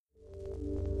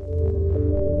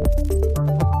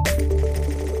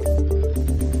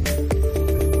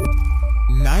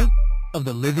of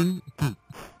the living geek.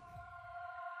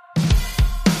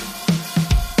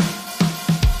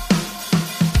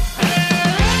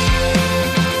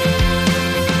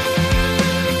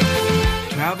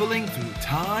 Traveling through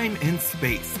time and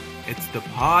space. It's the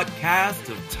podcast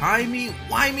of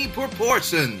timey-wimey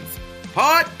proportions.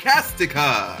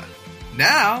 Podcastica.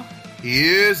 Now,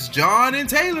 here's John and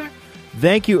Taylor.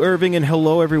 Thank you, Irving, and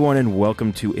hello, everyone, and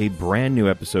welcome to a brand new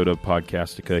episode of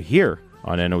Podcastica here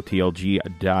on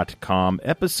NOTLG.com.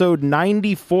 Episode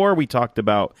 94, we talked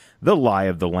about The Lie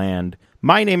of the Land.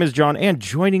 My name is John, and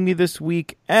joining me this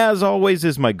week, as always,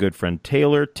 is my good friend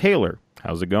Taylor. Taylor,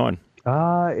 how's it going?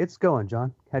 It's going,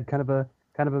 John. Had kind of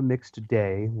a mixed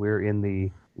day. We're in the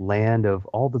land of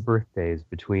all the birthdays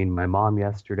between my mom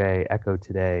yesterday, Echo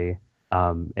today,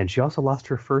 and she also lost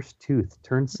her first tooth,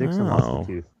 turned 6 and lost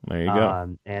a tooth. There you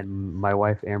go. And my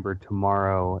wife Amber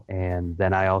tomorrow, and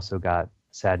then I also got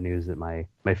sad news that my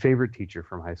favorite teacher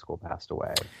from high school passed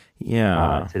away.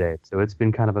 Yeah. Today. So it's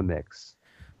been kind of a mix.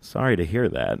 Sorry to hear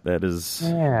that. That is...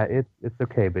 Yeah, it's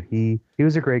okay, but he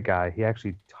was a great guy. He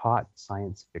actually taught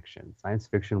science fiction. Science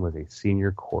fiction was a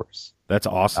senior course. That's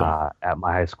awesome. At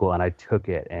my high school, and I took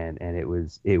it, and it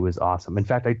was awesome. In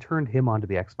fact, I turned him onto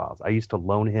the X-Files. I used to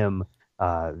loan him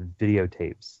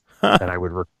videotapes that I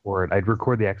would record. I'd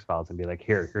record the X-Files and be like,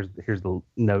 here's the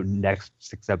next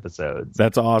 6 episodes.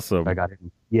 That's awesome. I got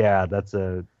him. Yeah, that's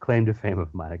a claim to fame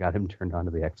of mine. I got him turned on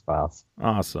to the X-Files.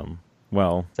 Awesome.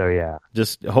 Well, so yeah,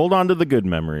 just hold on to the good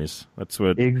memories. That's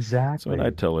what I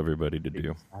tell everybody to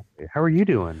do. Exactly. How are you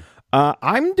doing?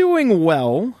 I'm doing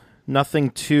well. Nothing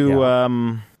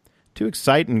too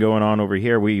exciting going on over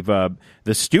here. We've the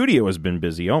studio has been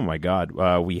busy. Oh my God,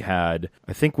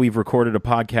 I think we've recorded a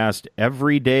podcast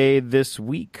every day this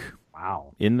week.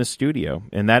 Wow, in the studio,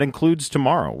 and that includes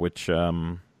tomorrow. Which,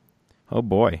 oh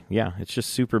boy, yeah, it's just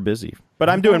super busy. But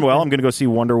I'm doing well. I'm going to go see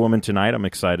Wonder Woman tonight. I'm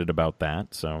excited about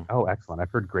that. So. Oh, excellent! I've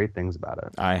heard great things about it.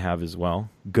 I have as well.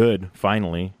 Good,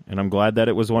 finally, and I'm glad that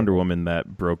it was Wonder Woman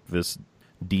that broke this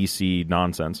DC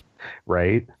nonsense.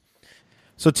 Right.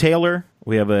 So, Taylor,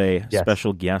 we have a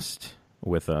special guest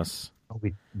with us. Oh,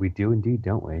 we do indeed,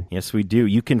 don't we? Yes, we do.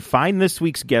 You can find this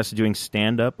week's guest doing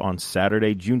stand-up on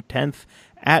Saturday, June 10th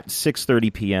at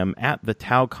 6:30 p.m. at the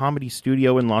Tao Comedy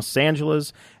Studio in Los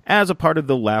Angeles as a part of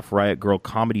the Laugh Riot Girl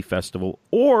Comedy Festival.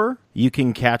 Or you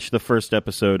can catch the first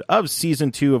episode of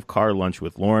Season 2 of Car Lunch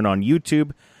with Lauren on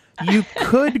YouTube. You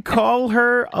could call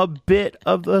her a bit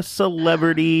of a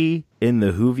celebrity in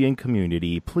the Whovian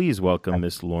community. Please welcome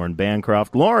Miss Lauren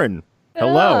Bancroft. Lauren,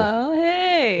 hello. Oh,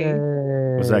 hey.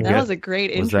 Was that good? That was a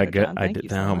great intro. Was that good? John. Thank you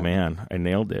so much. Man, I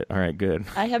nailed it. All right, good.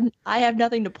 I have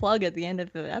nothing to plug at the end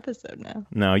of the episode now.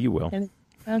 No, you will.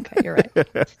 Okay, you're right.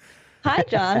 Hi,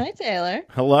 John. Hi, Taylor.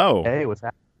 Hello. Hey, what's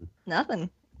happening? Nothing.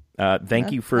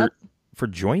 Thank you for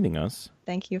joining us.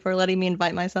 Thank you for letting me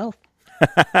invite myself.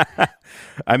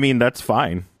 I mean, that's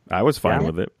fine. I was fine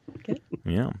with it. Okay.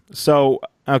 Yeah. So,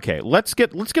 okay, let's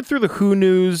get through the Who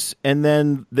news and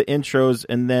then the intros,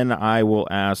 and then I will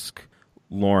ask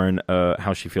Lauren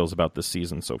how she feels about this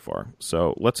season so far.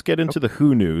 So let's get into the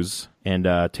Who news, and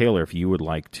Taylor, if you would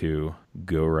like to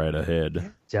go right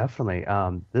ahead. Definitely.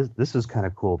 This is kind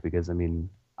of cool because I mean,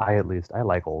 I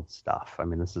like old stuff. I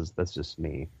mean, that's just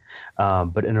me.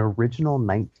 But an original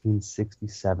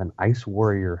 1967 Ice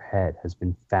Warrior head has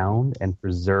been found and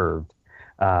preserved.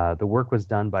 The work was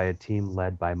done by a team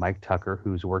led by Mike Tucker,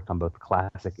 who's worked on both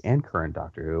classic and current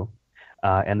Doctor Who.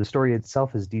 And the story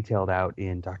itself is detailed out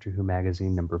in Doctor Who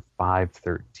magazine number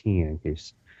 513, in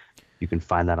case you can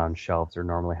find that on shelves or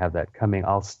normally have that coming.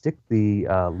 I'll stick the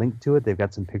link to it. They've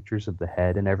got some pictures of the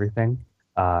head and everything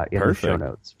in the show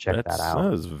notes. Check that out.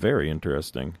 That is very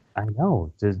interesting. I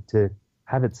know. To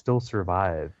have it still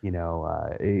survive,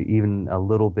 even a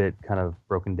little bit kind of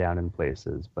broken down in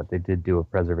places, but they did do a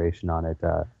preservation on it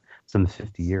some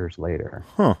 50 years later.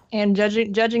 Huh. And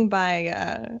judging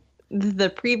by the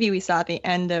preview we saw at the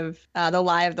end of The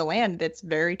Lie of the Land, it's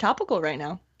very topical right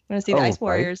now. I'm going to see the Ice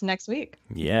Warriors next week.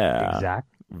 Yeah.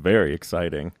 Exactly. Very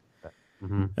exciting.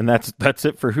 Mm-hmm. And that's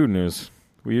it for Who News.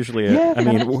 We usually,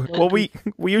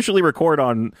 we usually record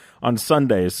on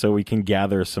Sundays so we can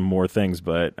gather some more things.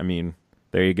 But I mean,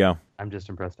 there you go. I'm just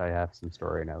impressed. I have some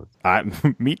story notes.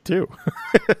 Me too.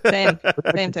 Same,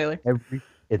 Taylor.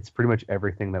 It's pretty much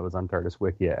everything that was on TARDIS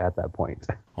Wiki at that point.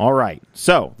 All right.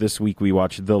 So this week we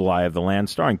watched The Lie of the Land,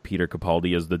 starring Peter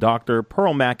Capaldi as the Doctor,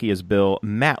 Pearl Mackie as Bill,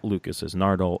 Matt Lucas as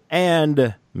Nardole,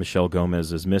 and Michelle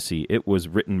Gomez as Missy. It was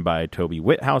written by Toby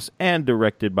Whithouse and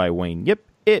directed by Wayne Yip.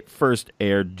 It first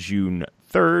aired June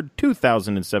 3rd,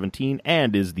 2017,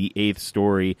 and is the 8th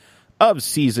story of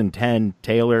Season 10.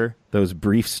 Taylor, those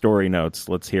brief story notes,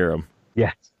 let's hear them.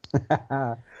 Yes.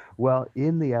 Well,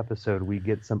 in the episode, we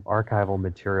get some archival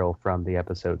material from the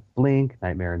episode Blink,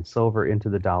 Nightmare in Silver, Into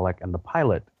the Dalek, and the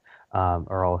pilot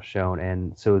are all shown.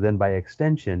 And so then by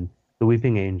extension, the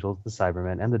Weeping Angels, the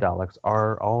Cybermen, and the Daleks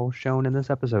are all shown in this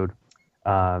episode.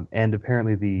 And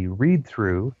apparently the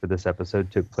read-through for this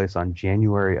episode took place on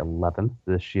January 11th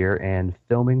this year, and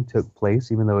filming took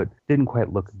place, even though it didn't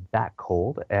quite look that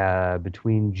cold,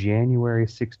 between January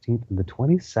 16th and the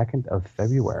 22nd of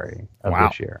February of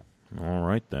this year. All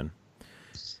right, then.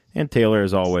 And Taylor,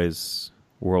 as always,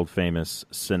 world-famous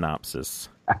synopsis.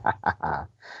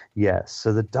 Yes,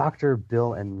 so the Doctor,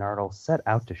 Bill, and Nardole set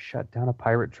out to shut down a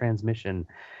pirate transmission,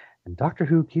 and Doctor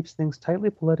Who keeps things tightly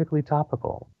politically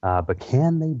topical. But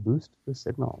can they boost the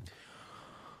signal?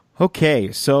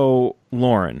 Okay, so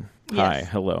Lauren, Yes. hi,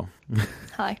 hello.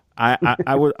 Hi.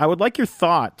 I would like your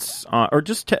thoughts, or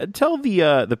just tell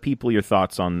the people your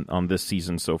thoughts on this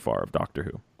season so far of Doctor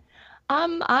Who.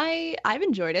 I've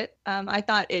enjoyed it. I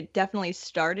thought it definitely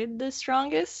started the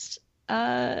strongest.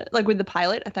 Like with the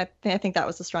pilot, I think that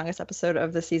was the strongest episode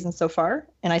of the season so far,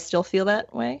 and I still feel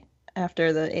that way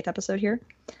after the 8th episode here.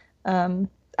 I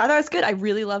thought it was good. I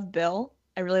really love Bill.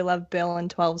 I really love Bill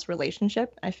and 12's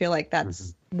relationship. I feel like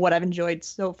that's what I've enjoyed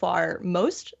so far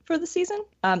most for the season,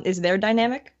 is their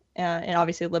dynamic, and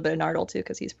obviously a little bit of Nardole too,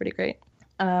 because he's pretty great.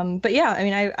 But yeah, I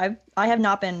mean, I have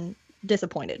not been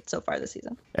disappointed so far this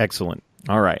season. Excellent.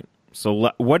 All right.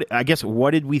 So what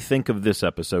did we think of this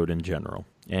episode in general?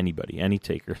 Anybody? Any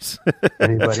takers?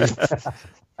 Anybody?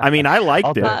 I mean, I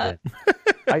liked it.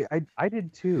 I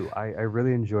did too. I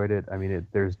really enjoyed it. I mean,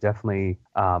 there's definitely,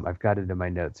 I've got it in my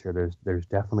notes here. There's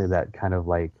definitely that kind of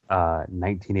like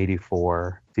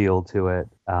 1984 feel to it.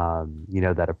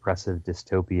 That oppressive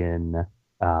dystopian,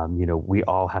 we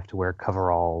all have to wear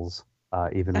coveralls,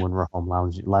 even when we're home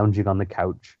lounging on the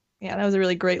couch. Yeah, that was a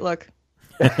really great look.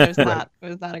 It was not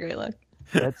a great look.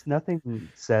 That's nothing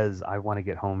says I want to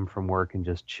get home from work and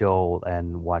just chill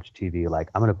and watch TV. Like,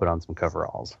 I'm going to put on some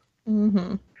coveralls.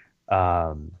 Mm-hmm.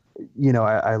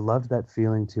 I love that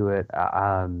feeling to it.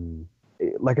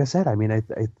 Like I said, I mean, I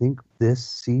think this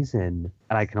season,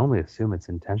 and I can only assume it's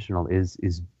intentional,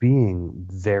 is being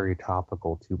very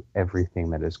topical to everything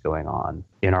that is going on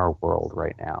in our world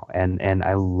right now. And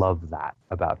I love that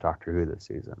about Doctor Who this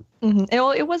season. Mm-hmm.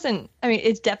 It wasn't, I mean,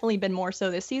 it's definitely been more so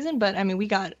this season, but I mean, we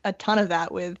got a ton of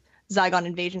that with Zygon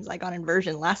Invasion, Zygon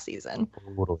Inversion last season.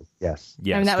 Yes.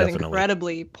 Yes, I mean, that was definitely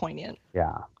incredibly poignant.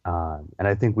 Yeah. And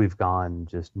I think we've gone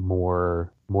just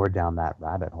more down that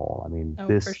rabbit hole. I mean,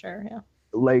 For sure, yeah.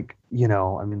 Like,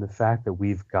 I mean, the fact that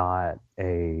we've got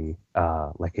a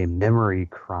memory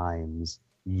crimes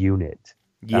unit.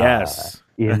 Yes.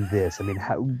 In this, I mean,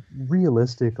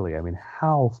 realistically,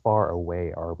 how far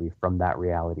away are we from that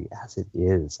reality as it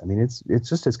is? I mean, it's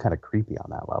kind of creepy on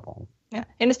that level. Yeah,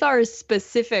 and as far as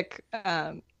specific,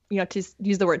 to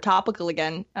use the word topical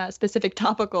again, specific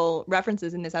topical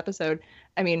references in this episode,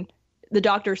 I mean, the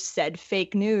Doctor said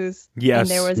fake news. Yes.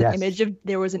 And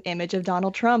there was an image of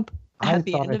Donald Trump at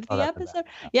the end of the episode.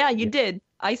 Yeah, you did.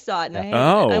 I saw it, and I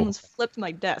almost flipped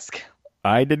my desk.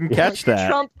 I didn't catch that.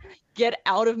 Trump, get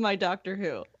out of my Doctor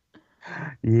Who.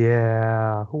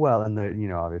 Yeah. Well, and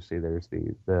obviously there's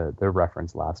the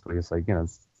reference last week. It's like,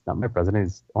 it's not my president,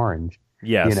 it's orange.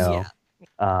 Yes. Yeah.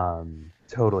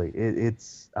 Totally.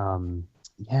 It's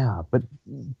but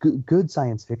good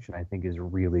science fiction, I think, is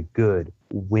really good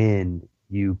when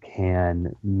you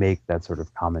can make that sort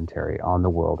of commentary on the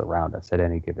world around us at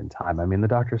any given time. I mean, the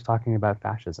Doctor's talking about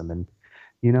fascism, and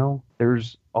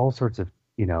there's all sorts of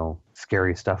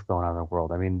scary stuff going on in the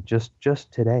world. I mean, just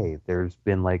today there's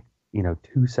been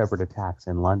 2 separate attacks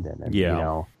in London,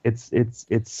 and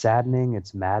it's saddening,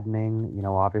 it's maddening.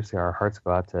 Obviously our hearts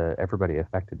go out to everybody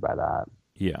affected by that.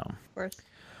 Yeah, of course.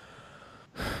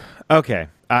 Okay,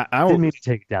 I didn't mean to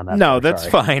take it down that. No, far, that's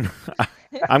sorry. fine.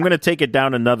 I'm going to take it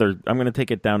down another. I'm going to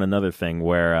take it down another thing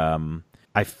where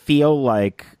I feel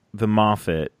like the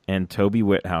Moffat and Toby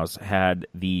Whithouse had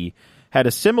a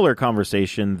similar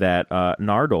conversation that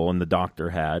Nardole and the Doctor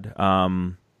had.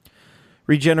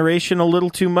 Regeneration a little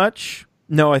too much?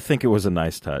 No, I think it was a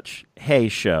nice touch. Hey,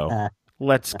 show,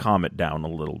 let's calm it down a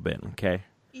little bit, okay?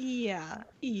 Yeah.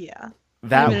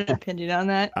 That, I have an opinion on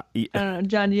that. I don't know,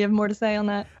 John. Do you have more to say on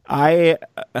that?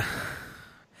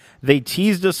 They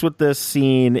teased us with this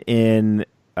scene in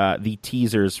the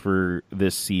teasers for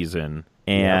this season,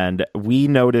 and we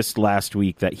noticed last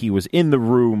week that he was in the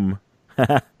room.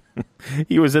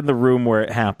 He was in the room where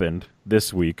it happened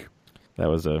this week. That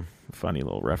was a funny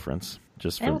little reference.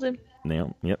 Just nailed it.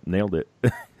 Nailed it.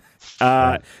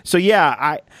 So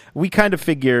yeah, we kind of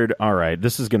figured, all right,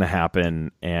 this is going to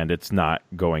happen, and it's not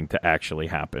going to actually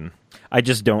happen. I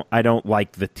don't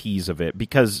like the tease of it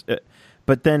because,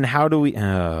 but then how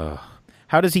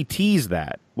does he tease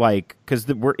that? Like, because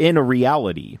we're in a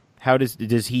reality. How does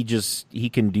he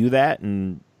can do that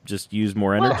and just use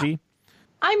more energy?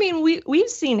 I mean, we've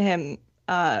seen him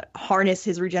harness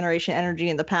his regeneration energy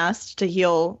in the past to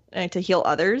heal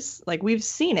others. Like, we've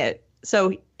seen it.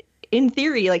 So in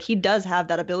theory, like, he does have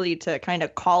that ability to kind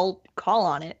of call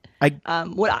on it.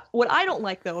 What I don't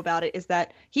like though about it is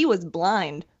that he was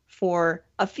blind for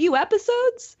a few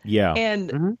episodes. Yeah.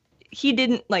 And he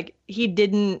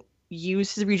didn't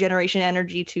use his regeneration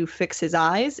energy to fix his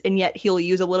eyes, and yet he'll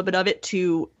use a little bit of it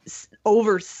to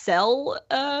oversell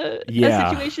a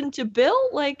situation to Bill.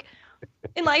 Like,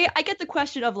 and I get the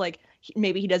question of, like,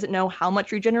 maybe he doesn't know how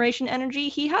much regeneration energy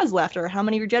he has left, or how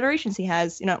many regenerations he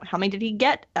has. You know, how many did he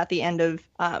get at the end of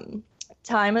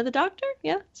Time of the Doctor?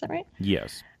 Yeah, is that right?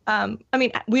 Yes. I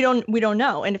mean, we don't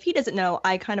know, and if he doesn't know,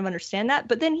 I kind of understand that.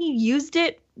 But then he used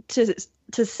it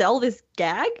to sell this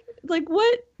gag. Like,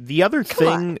 what? The other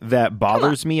thing that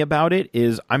bothers me about it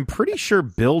is I'm pretty sure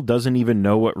Bill doesn't even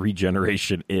know what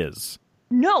regeneration is.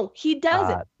 No, he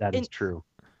doesn't. That is true.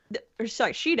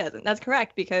 Sorry, she doesn't. That's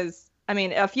correct, because I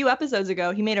mean, a few episodes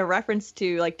ago, he made a reference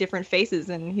to, like, different faces,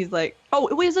 and he's like, "Oh,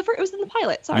 it was in the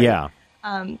pilot." Sorry. Yeah.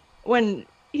 When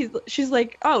she's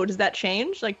like, "Oh, does that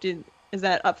change? Like, is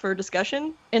that up for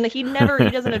discussion?" And he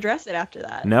doesn't address it after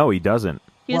that. No, he doesn't.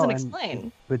 He doesn't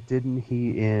explain. But didn't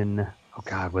he in? Oh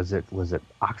God, was it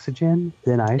Oxygen?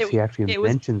 Thin Ice? He actually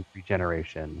mentions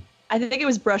regeneration. I think it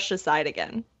was brushed aside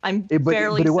again. I'm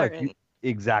fairly certain.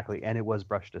 Exactly, and it was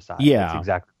brushed aside. Yeah, that's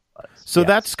exactly what it was. So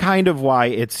that's kind of why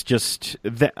it's just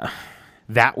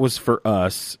that was for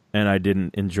us, and I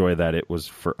didn't enjoy that it was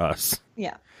for us.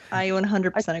 Yeah, I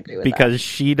 100% agree with that. Because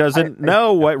she doesn't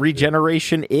know what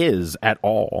regeneration is at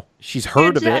all. She's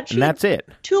heard of it, and that's it.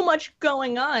 Too much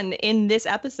going on in this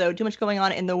episode, too much going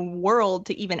on in the world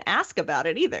to even ask about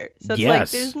it either. So it's like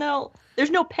there's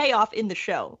no payoff in the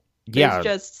show. There's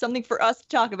just something for us to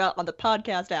talk about on the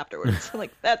podcast afterwards.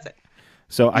 Like, that's it.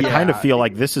 So I kind of feel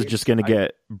like this is just going to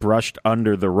get brushed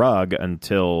under the rug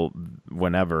until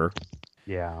whenever.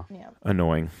 Yeah.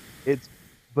 Annoying.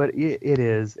 But it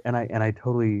is, and I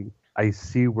totally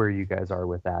see where you guys are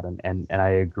with that, and I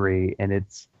agree. And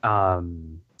it's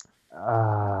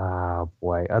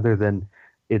boy, other than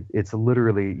it's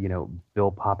literally, you know,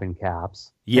 Bill popping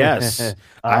caps. Yes.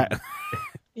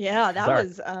 Yeah, that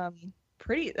was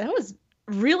pretty. That was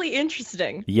really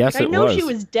interesting. Yes, like, it was. I know she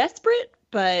was desperate,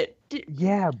 but I don't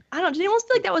know. Did anyone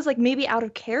feel like that was, like, maybe out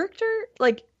of character?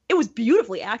 Like, it was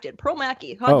beautifully acted. Pearl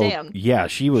Mackie, damn. Yeah,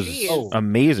 she was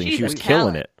amazing. She was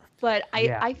killing it. But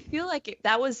I feel like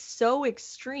that was so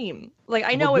extreme. Like,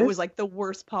 I know it was, like, the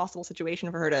worst possible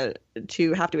situation for her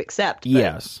to have to accept. But...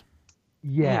 Yes.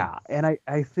 Yeah, and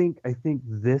I think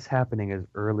this happening as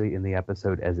early in the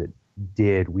episode as it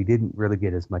did, we didn't really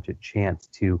get as much a chance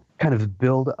to kind of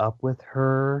build up with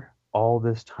her all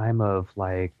this time of,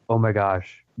 like, oh my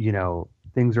gosh, you know,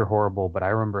 things are horrible, but I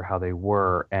remember how they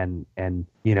were, and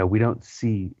you know, we don't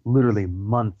see literally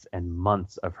months and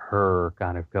months of her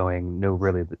kind of going, no,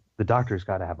 really, the doctor's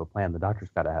got to have a plan. The doctor's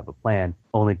got to have a plan,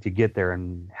 only to get there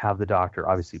and have the doctor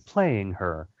obviously playing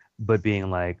her, but being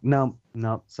like, no,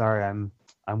 sorry, I'm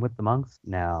with the monks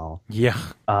now. Yeah.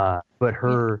 But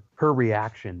her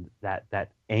reaction,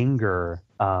 that anger,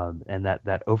 and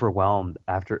that overwhelmed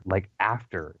after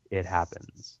it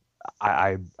happens.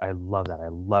 I love that. I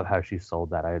love how she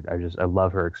sold that. I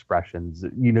love her expressions.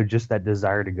 You know, just that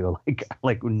desire to go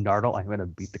like Nardole, I'm gonna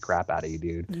beat the crap out of you,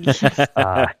 dude.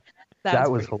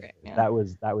 That was great, yeah. that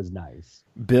was nice.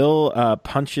 Bill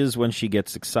punches when she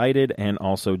gets excited, and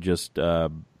also just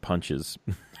punches.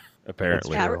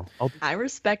 Apparently, I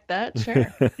respect that. Sure.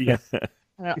 Yeah.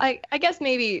 I guess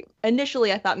maybe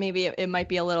initially I thought maybe it might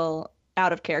be a little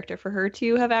out of character for her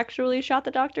to have actually shot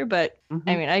the doctor, but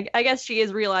I mean, I guess she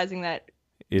is realizing that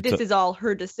this is all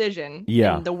her decision.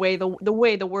 Yeah. And the way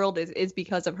the world is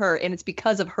because of her, and it's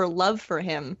because of her love for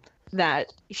him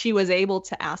that she was able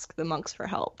to ask the monks for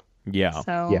help. Yeah.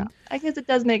 So yeah. I guess it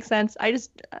does make sense.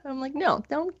 I'm like, no,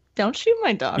 don't shoot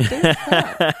my doctor.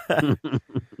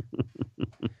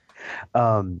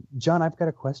 John, I've got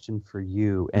a question for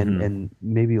you, and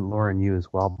maybe Lauren, you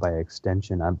as well by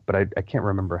extension. But I can't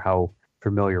remember how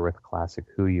familiar with Classic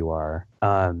Who you are.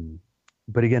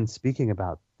 But again, speaking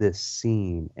about this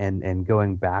scene and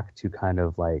going back to kind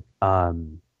of like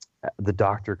the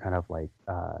doctor kind of like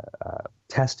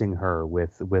testing her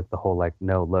with the whole like,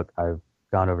 no, look, I've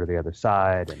gone over to the other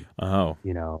side, and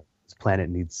you know, this planet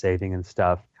needs saving and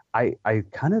stuff. I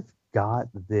kind of got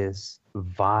this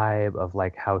vibe of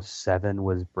like how Seven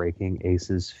was breaking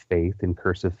Ace's faith in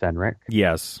Curse of Fenric.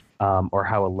 Yes. Or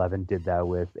how 11 did that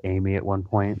with Amy at one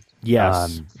point.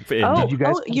 Yes. Did you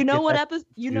guys you know get what that episode?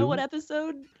 You know too? what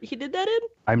episode he did that in?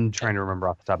 I'm trying to remember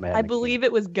off the top of my head. I believe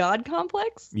it was God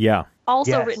Complex. Yeah.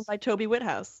 Also Yes. written by Toby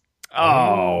Whithouse.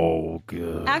 Oh,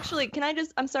 good. Actually,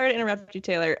 I'm sorry to interrupt you,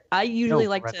 Taylor. I usually No,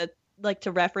 like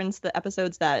to reference the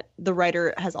episodes that the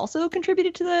writer has also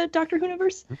contributed to the Doctor Who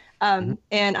universe. And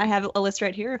I have a list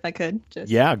right here if I could.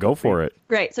 Yeah, go for it.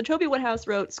 Great. So Toby Woodhouse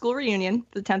wrote School Reunion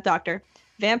for the 10th Doctor,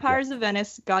 Vampires of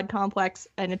Venice, God Complex,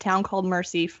 and A Town Called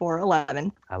Mercy for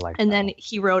 11. I like And that then one.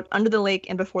 he wrote Under the Lake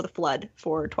and Before the Flood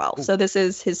for 12. So this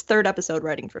is his third episode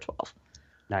writing for 12.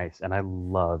 Nice. And I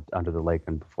loved Under the Lake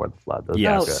and Before the Flood. Those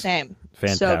Yes. Oh, were good. same.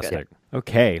 Fantastic.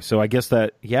 Okay, so I guess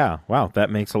that, that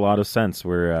makes a lot of sense.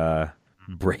 We're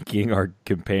breaking our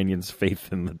companion's faith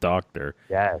in the Doctor.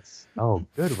 Yes. Oh,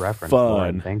 good reference. Fun.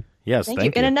 Lauren. Thank Yes, Thank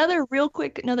thank you. you. And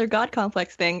another God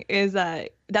Complex thing is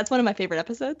that's one of my favorite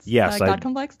episodes. Yes, God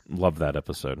Complex. Love that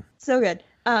episode. So good.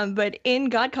 But in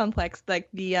God Complex, like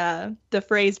the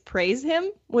phrase "praise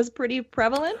him" was pretty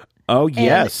prevalent. Oh,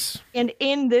 yes. And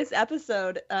in this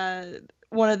episode,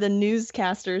 one of the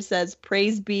newscasters says,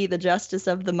 "Praise be the justice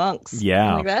of the monks."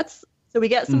 Yeah. I'm like, so we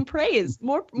get some praise,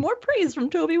 more praise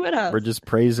from Toby Whithouse. We're just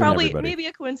praising Probably everybody. maybe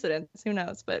a coincidence. Who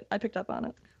knows? But I picked up on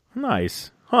it.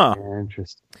 Nice. Huh. you.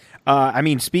 Interesting. I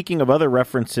mean, speaking of other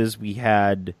references, we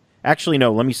had... Actually,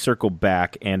 no, let me circle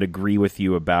back and agree with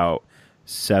you about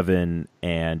Seven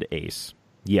and Ace.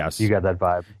 Yes. You got that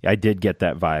vibe. I did get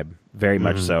that vibe, very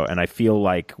much so. And I feel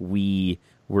like we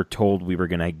were told we were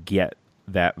going to get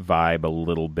that vibe a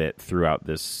little bit throughout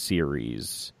this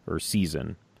series or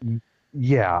season.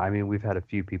 Yeah, I mean, we've had a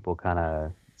few people kind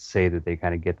of say that they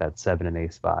kind of get that Seven and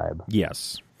Ace vibe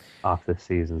Yes. off this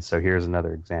season. So here's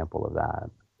another example of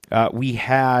that. We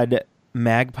had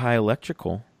Magpie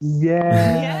Electrical,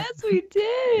 Yeah. Yes, we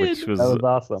did. which was That was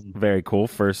awesome. very cool.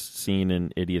 First scene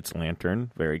in Idiot's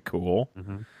Lantern. Very cool.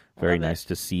 Very Love it. nice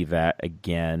to see that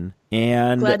again.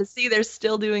 And Glad to see they're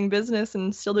still doing business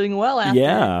and still doing well after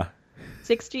yeah,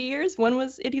 60 years. When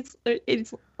was Idiot's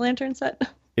Lantern set?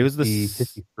 it was The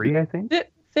 53, I think.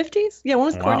 50s? Yeah, when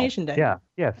was Wow. Coronation Day?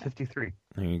 Yeah, 53.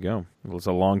 there you go. It was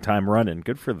a long time running.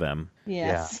 Good for them.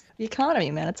 Yes. The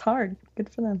economy, man, it's hard. Good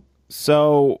for them.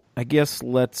 So I guess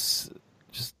let's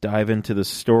just dive into the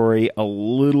story a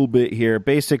little bit here.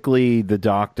 Basically, the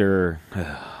Doctor,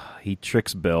 he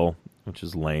tricks Bill, which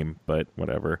is lame, but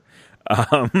whatever.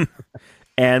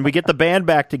 And we get the band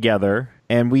back together,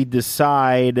 and we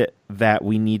decide that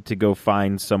we need to go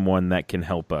find someone that can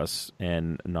help us.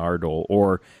 And Nardole,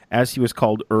 or as he was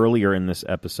called earlier in this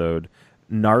episode,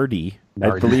 Nardi. I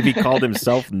Nardi. believe he called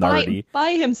himself Nardi.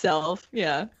 By himself,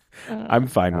 yeah. I'm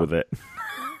fine with it.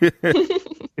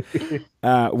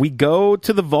 We go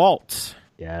to the vault.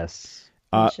 Yes.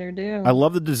 We sure do. I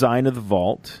love the design of the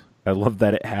vault. I love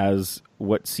that it has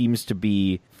what seems to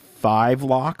be 4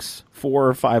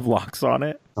 or 5 locks on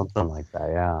it. Something like that,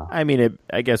 yeah. I mean,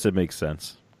 I guess it makes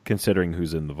sense considering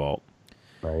who's in the vault.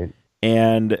 Right.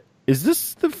 And is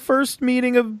this the first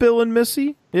meeting of Bill and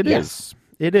Missy? It is. Yes.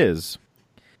 It is.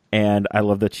 And I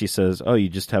love that she says, "Oh,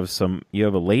 you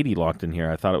have a lady locked in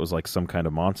here. I thought it was like some kind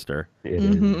of monster." It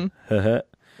is. Mhm.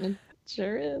 It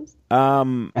sure is.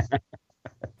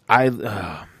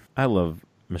 I love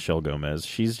Michelle Gomez.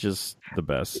 She's just the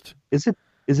best.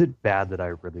 Is it bad that I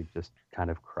really just kind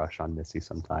of crush on Missy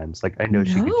sometimes? Like I know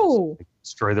she could just No. like,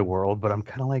 destroy the world, but I'm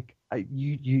kind of like,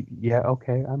 yeah,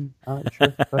 okay, I'm sure.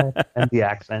 Go ahead. And the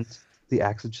accent,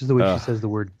 just the way she says the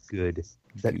word "good."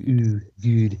 That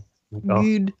good. Like, oh,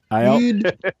 Good. I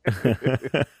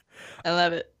Good. I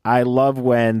love it. I love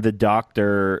when the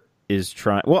Doctor is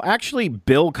trying. Well, actually,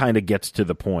 Bill kind of gets to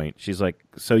the point. She's like,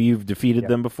 "So you've defeated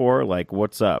them before? Like,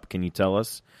 what's up? Can you tell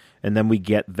us?" And then we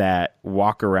get that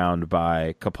walk around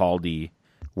by Capaldi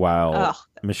while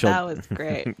Michelle. That was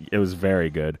great. It was very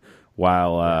good.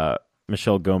 While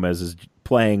Michelle Gomez is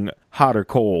playing Hot or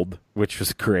Cold, which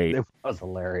was great. it was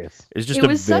hilarious. It's just It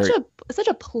was such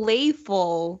a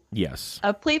playful yes.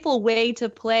 way to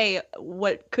play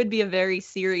what could be a very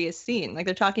serious scene. Like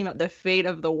they're talking about the fate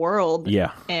of the world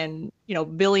Yeah. and,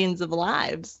 billions of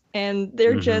lives. And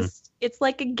they're just, it's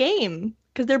like a game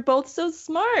because they're both so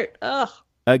smart. Ugh,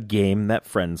 A game that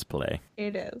friends play.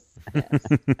 it is. Yes.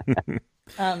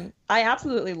 I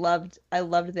absolutely loved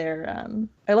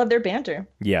their banter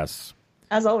Yes.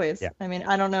 as always. Yeah. I mean,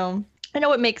 I don't know. I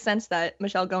know it makes sense that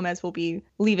Michelle Gomez will be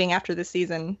leaving after this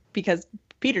season because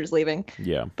Peter's leaving.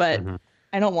 Yeah. But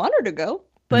I don't want her to go.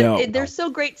 But No. they're so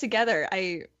great together.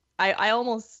 I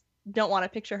almost don't want to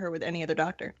picture her with any other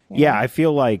doctor. Yeah, I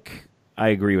feel like I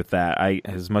agree with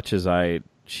that.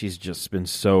 She's just been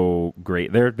so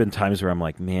great. There have been times where I'm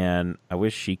like, man, I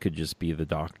wish she could just be the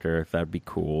doctor. That'd be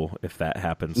cool if that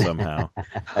happened somehow.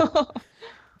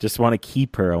 Just want to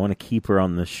keep her. I want to keep her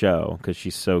on the show because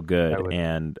she's so good.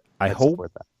 And I hope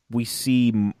we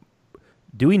see.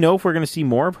 Do we know if we're going to see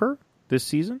more of her this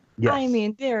season? Yes. I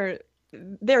mean,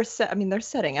 they're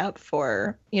setting up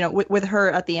for, with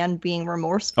her at the end being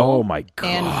remorseful. Oh my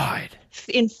God!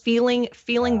 And feeling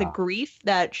the grief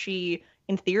that she,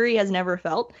 in theory, has never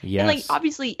felt. Yes. And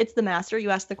obviously, it's the master.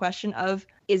 You ask the question of,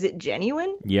 is it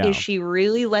genuine? Yeah. Is she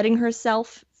really letting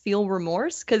herself feel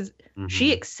remorse? Because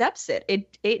she accepts it.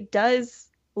 It does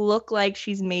look like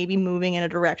she's maybe moving in a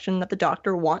direction that the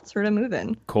doctor wants her to move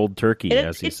in. Cold turkey,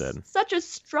 as he said. It's such a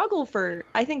struggle for.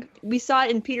 I think we saw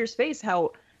it in Peter's face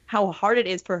how hard it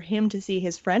is for him to see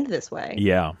his friend this way.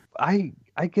 Yeah. I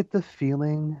get the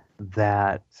feeling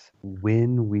that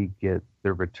when we get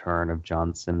the return of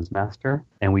John Sims Master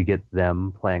and we get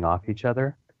them playing off each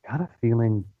other, I got a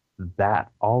feeling that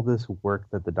all this work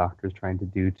that the doctor is trying to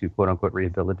do to quote unquote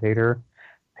rehabilitate her,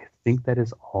 I think that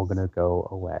is all going to go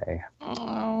away.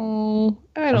 Oh,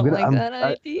 I don't like that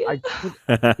idea. I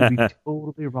could be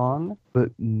totally wrong, but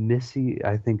Missy,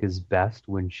 I think, is best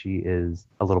when she is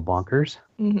a little bonkers.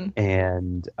 Mm-hmm.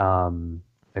 And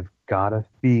I've got a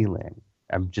feeling,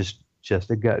 I'm just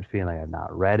a gut feeling. I've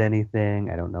not read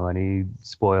anything. I don't know any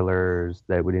spoilers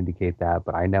that would indicate that,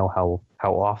 but I know how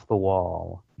off the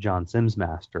wall John Sims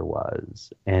Master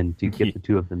was, and to get the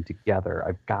two of them together,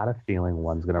 I've got a feeling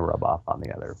one's going to rub off on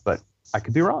the other, but I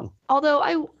could be wrong. Although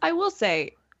I will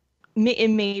say,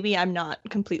 maybe I'm not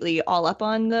completely all up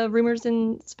on the rumors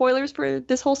and spoilers for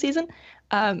this whole season,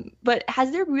 but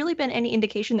has there really been any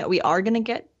indication that we are going to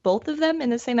get both of them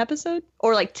in the same episode,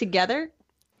 or together?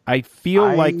 I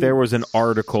feel like there was an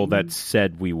article that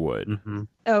said we would. Mm-hmm.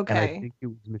 Okay. And I think it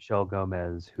was Michelle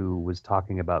Gomez who was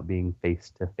talking about being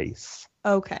face to face.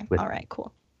 Okay. All right.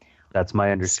 Cool. That's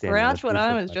my understanding. Scratch what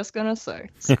I was just gonna say.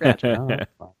 Scratch it.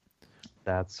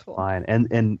 That's cool. Fine.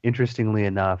 And interestingly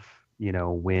enough,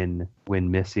 when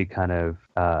Missy kind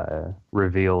of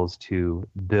reveals to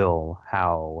Bill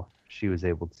how she was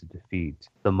able to defeat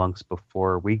the monks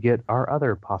before we get our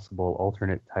other possible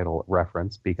alternate title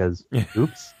reference, because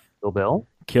oops,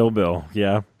 Kill Bill,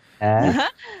 yeah.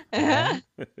 I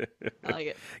like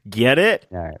it. Get it?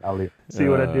 All right, I'll see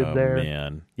what I did there.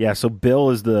 Man, yeah. So Bill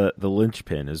is the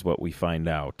linchpin, is what we find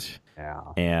out. Yeah.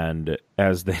 And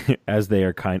as they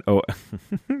are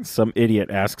some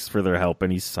idiot asks for their help,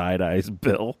 and he side eyes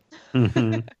Bill.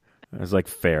 I was like,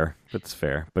 fair. That's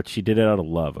fair. But she did it out of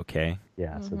love, okay?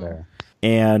 Yeah, so there.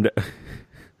 And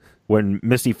when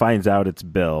Missy finds out it's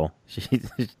Bill, she's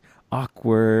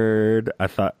awkward. I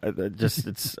thought,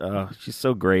 she's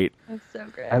so great. That's so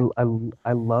great.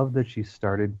 I love that she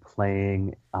started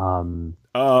playing.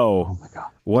 Oh my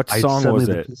God! What song was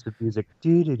it? Piece of music.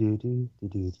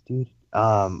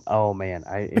 Oh man,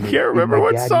 I can't remember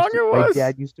what song it was. My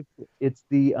dad used to. It's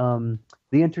the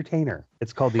Entertainer.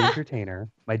 It's called The Entertainer.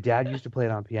 My dad used to play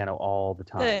it on piano all the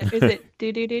time. Is it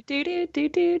do do do do do do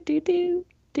do do do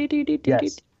do do do do?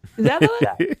 Yes. Is that the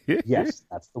one? Yes,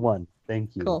 that's the one.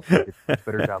 Thank you. Cool. You did a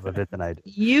better job of it than I did.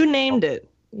 You named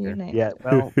it. You named it.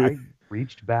 Well, I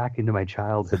reached back into my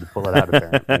childhood to pull it out,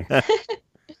 apparently.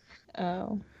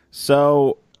 Oh.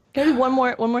 So. Can I do one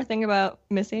more thing about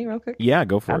Missy real quick? Yeah,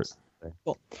 go for it.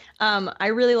 Cool. I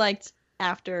really liked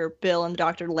after Bill and the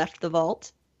doctor left the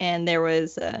vault, and there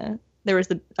was I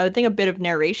think a bit of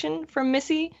narration from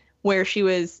Missy where she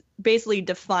was basically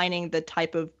defining the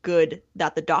type of good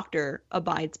that the doctor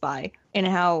abides by, and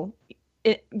how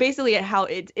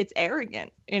it's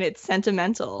arrogant and it's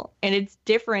sentimental and it's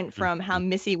different from how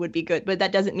Missy would be good, but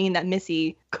that doesn't mean that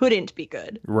Missy couldn't be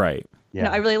good. Right.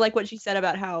 Yeah. I really like what she said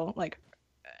about how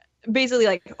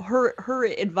basically her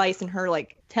advice and her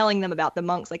telling them about the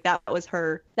monks, that was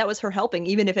her helping,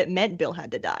 even if it meant Bill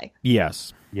had to die.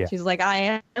 Yes. Yeah. She's like,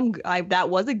 that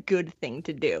was a good thing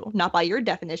to do, not by your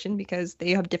definition, because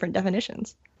they have different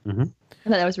definitions. Mm-hmm. I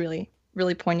thought that was really,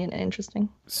 really poignant and interesting.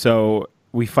 So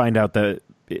we find out that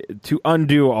to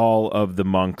undo all of the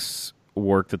monks'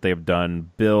 work that they've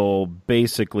done, Bill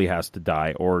basically has to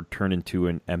die or turn into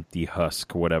an empty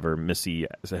husk, whatever Missy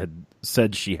had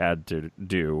said she had to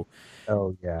do.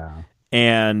 Oh, yeah.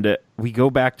 And we go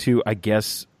back to, I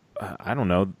guess, I don't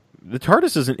know, the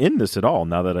TARDIS isn't in this at all,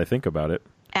 now that I think about it.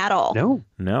 At all.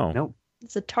 No.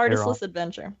 It's a TARDIS-less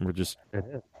adventure. We're just... It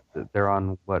is. They're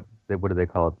on, what do they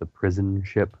call it, the prison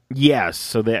ship? Yes,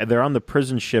 so they're on the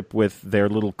prison ship with their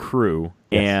little crew,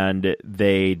 yes. And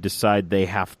they decide they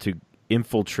have to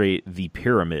infiltrate the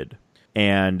pyramid.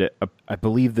 And I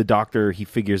believe the doctor, he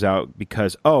figures out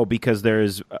because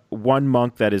there's one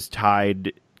monk that is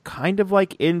tied kind of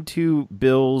like into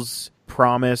Bill's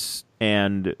promise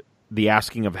and the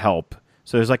asking of help.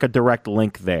 So there's like a direct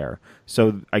link there.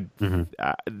 So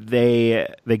they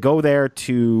go there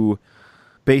to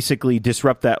basically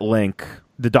disrupt that link.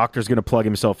 The doctor's going to plug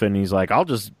himself in. And he's like, I'll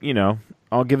just,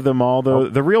 I'll give them all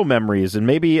the real memories, and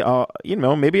maybe I'll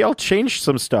change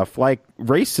some stuff like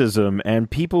racism and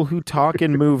people who talk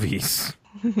in movies.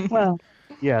 Well,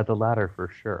 yeah, the latter for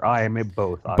sure. I mean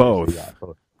both. Both. Yeah,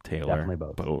 both. Taylor. Definitely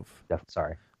both. Both.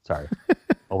 Sorry.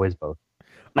 Always both.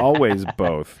 Always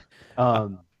both.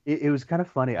 It was kind of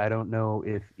funny. I don't know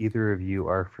if either of you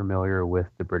are familiar with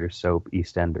the British soap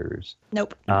EastEnders.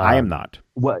 Nope. I am not.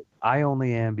 What I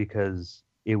only am because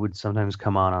it would sometimes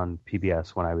come on PBS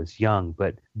when I was young,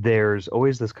 but there's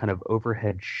always this kind of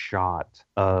overhead shot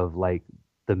of like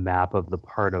the map of the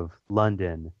part of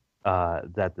London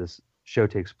that this show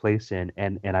takes place in,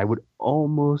 and I would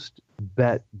almost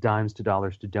bet dimes to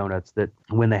dollars to donuts that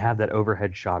when they have that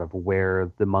overhead shot of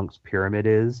where the monk's pyramid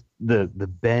is, the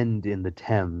bend in the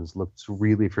Thames looks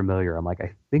really familiar. I'm like,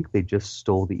 I think they just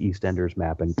stole the EastEnders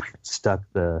map and stuck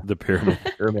the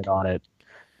pyramid on it.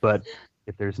 But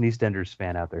if there's an EastEnders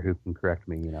fan out there who can correct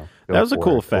me, that was a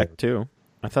cool effect too.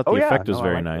 I thought the effect was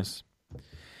very nice.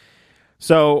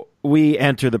 So we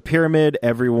enter the pyramid.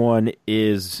 Everyone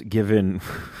is given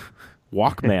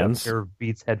Walkmans. Or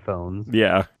Beats headphones.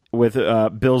 Yeah, with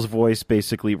Bill's voice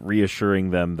basically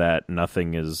reassuring them that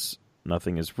nothing is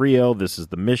real. This is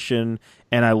the mission,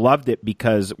 and I loved it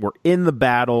because we're in the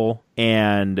battle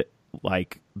and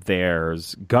like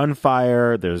there's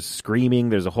gunfire, there's screaming,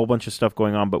 there's a whole bunch of stuff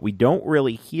going on, but we don't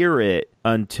really hear it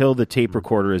until the tape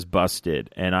recorder is busted.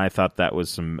 And I thought that was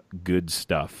some good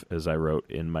stuff, as I wrote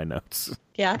in my notes.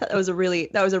 Yeah, I thought that was a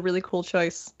really cool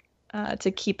choice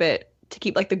to keep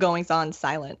like the goings on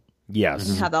silent. Yes,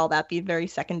 and have all that be very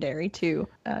secondary to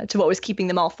what was keeping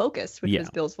them all focused, which was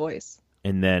Bill's voice.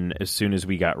 And then as soon as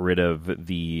we got rid of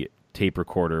the tape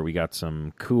recorder, we got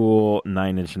some cool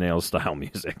Nine Inch Nails style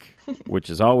music, which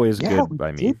is always good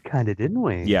by me. Didn't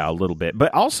we? Yeah, a little bit.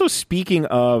 But also, speaking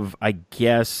of, I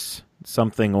guess,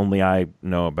 something only I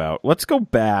know about, let's go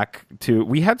back to,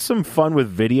 we had some fun with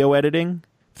video editing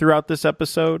throughout this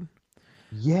episode.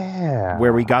 Yeah.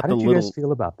 Where we got How did you guys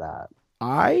feel about that?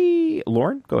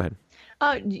 Lauren, go ahead.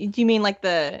 Do you mean like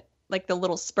the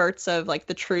little spurts of like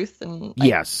the truth and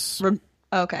yes.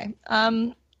 Okay.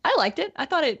 I liked it. I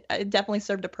thought it definitely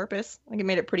served a purpose. Like it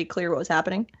made it pretty clear what was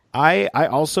happening. I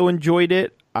also enjoyed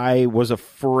it. I was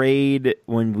afraid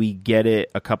when we get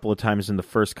it a couple of times in the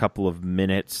first couple of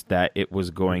minutes that it was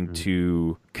going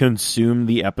to consume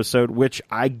the episode, which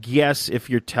I guess if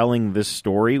you're telling this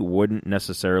story wouldn't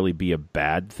necessarily be a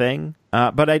bad thing.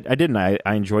 But I didn't. I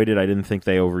enjoyed it. I didn't think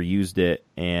they overused it.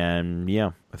 And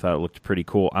yeah, I thought it looked pretty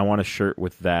cool. I want a shirt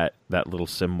with that little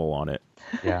symbol on it.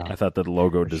 Yeah, I thought the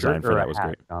logo design for that was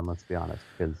great. John, let's be honest,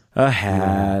 because a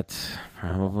hat,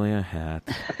 probably a hat.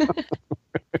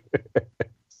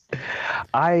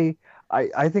 I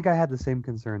think I had the same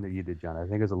concern that you did, John. I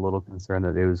think I was a little concerned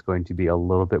that it was going to be a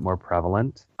little bit more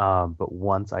prevalent. But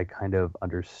once I kind of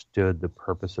understood the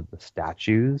purpose of the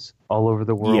statues all over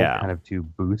the world, kind of to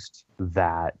boost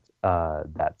that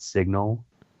signal.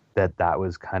 That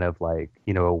was kind of like,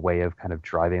 a way of kind of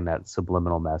driving that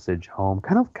subliminal message home,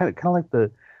 kind of like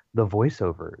the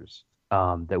voiceovers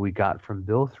that we got from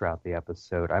Bill throughout the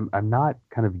episode. I'm not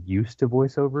kind of used to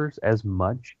voiceovers as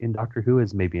much in Doctor Who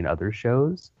as maybe in other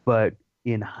shows, but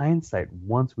in hindsight,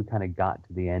 once we kind of got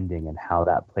to the ending and how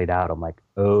that played out, I'm like,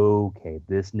 okay,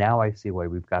 now I see why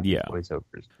we've got these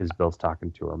voiceovers, because Bill's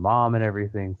talking to her mom and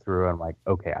everything through. I'm like,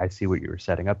 okay, I see what you were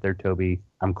setting up there, Toby.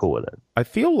 I'm cool with it. I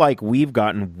feel like we've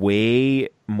gotten way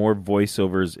more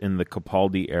voiceovers in the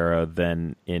Capaldi era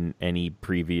than in any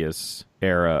previous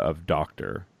era of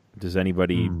Doctor. Does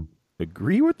anybody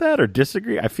agree with that or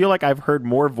disagree? I feel like I've heard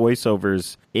more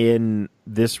voiceovers in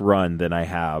this run than I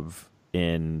have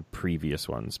in previous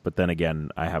ones, but then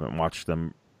again, I haven't watched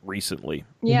them recently.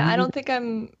 Yeah, I don't think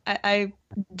I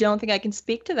don't think I can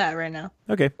speak to that right now.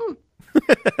 Okay.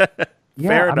 Yeah,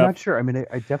 fair I'm enough. not sure. I mean,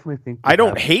 I definitely think I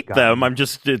don't hate them. I'm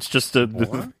just it's just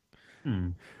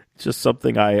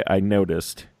something I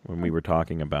noticed when we were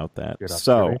talking about that.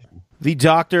 So the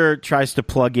Doctor tries to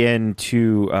plug in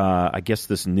to I guess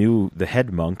the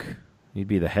head monk. He'd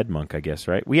be the head monk, I guess,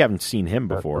 right? We haven't seen him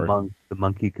before. The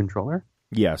monkey controller?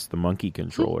 Yes, the monkey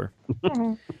controller.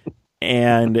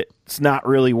 And it's not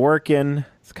really working.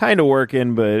 It's kind of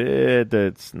working, but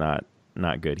it's not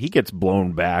good. He gets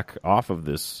blown back off of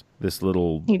this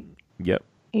little...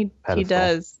 He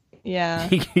does. Yeah.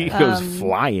 he goes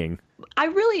flying. I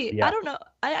really, Yeah. I don't know.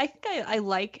 I think I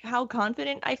like how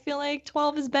confident I feel like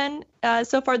 12 has been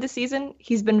so far this season.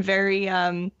 He's been very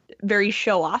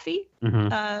show-offy.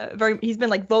 He's been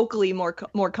like vocally more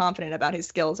confident about his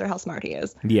skills or how smart he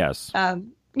is. Yes.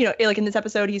 Like in this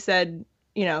episode, he said,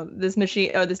 this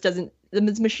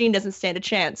machine doesn't stand a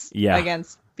chance Yeah.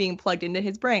 against being plugged into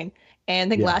his brain. And I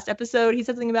think Yeah. last episode, he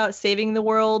said something about saving the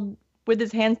world with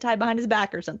his hands tied behind his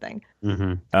back or something.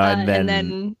 And And then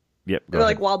then yep. or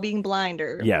like while being blind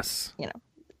or Yes.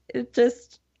 it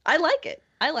just I like it.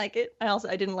 I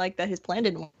didn't like that his plan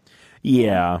didn't work.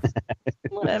 Yeah.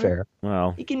 Whatever. Fair.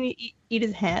 Well. He can eat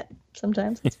his hat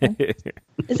sometimes. It's fine.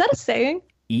 Is that a saying?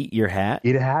 Eat your hat.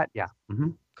 Eat a hat. Yeah.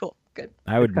 Cool. Good.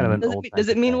 I would. kind of an Does old it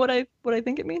mean saying. what I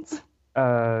think it means?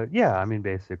 Yeah. I mean,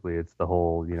 basically, it's the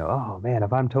whole, oh man,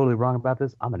 if I'm totally wrong about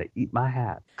this, I'm gonna eat my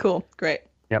hat. Cool. Great.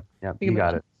 Yep. We You can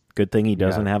got move it. Good thing he got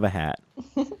doesn't it. have a hat.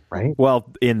 Right. Well,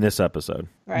 in this episode.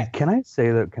 Right. Can I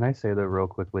say that real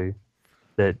quickly?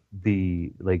 That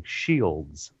the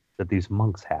shields that these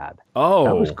monks had. Oh,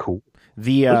 That was cool.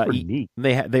 the Those were neat.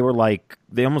 they were like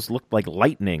they almost looked like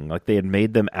lightning, like they had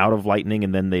made them out of lightning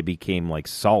and then they became like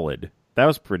solid. That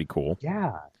was pretty cool.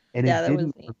 Yeah. And Yeah, it that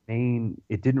was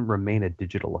didn't remain a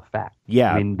digital effect.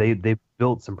 Yeah, I mean, they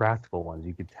built some practical ones,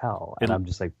 you could tell. And I'm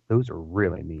just like, those are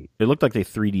really neat. it looked like they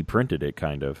 3D printed it,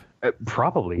 kind of.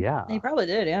 Probably, yeah. He probably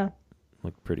did. Yeah.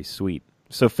 Looked pretty sweet.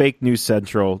 So Fake News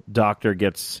Central, Doctor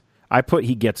gets.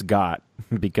 He gets got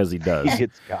because he does.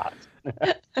 It's got.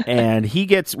 And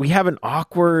we have an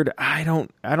awkward, I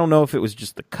don't know if it was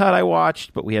just the cut I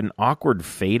watched, but we had an awkward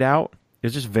fade out. It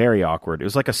was just very awkward. It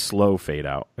was like a slow fade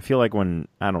out. I feel like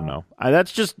I don't know.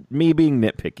 That's just me being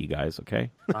nitpicky, guys, okay?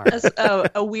 All right.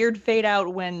 A weird fade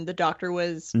out when the doctor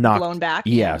was Knocked- blown back.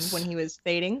 yes. When he was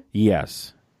fading.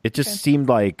 Yes. It just Okay. seemed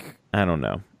like, I don't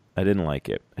know. I didn't like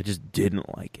it. I just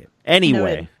didn't like it.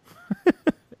 Anyway,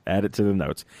 add it to the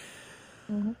notes.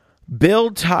 Mm-hmm.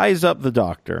 Bill ties up the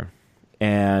doctor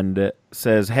and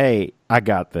says, "Hey, I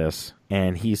got this."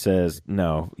 And he says,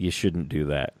 "No, you shouldn't do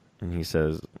that." And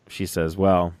she says,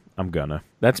 "Well, I'm gonna."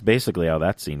 That's basically how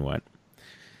that scene went.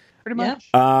 Pretty Yeah.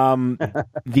 much.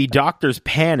 The doctor's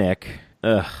panic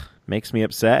makes me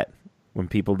upset when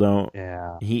people don't.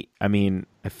 Yeah.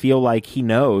 I feel like he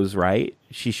knows, right?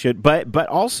 She should, but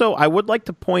also I would like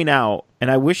to point out, and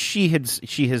I wish she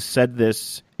has said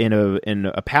this in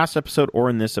a past episode or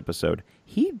in this episode.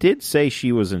 He did say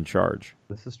she was in charge.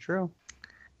 This is true.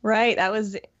 Right. That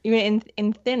was in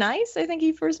Thin Ice. I think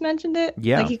he first mentioned it.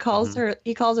 Yeah. Like he calls her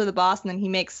the boss, and then he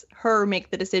makes her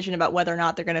make the decision about whether or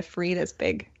not they're going to free this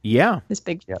big Yeah.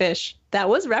 Yep. fish. That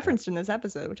was referenced in this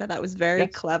episode, which I thought was very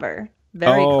Yes. clever.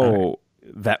 Very clever.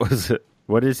 That was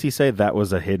what does he say? That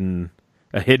was a hidden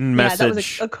Yeah, message. that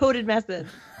was a coded message.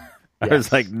 I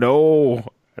was like, no,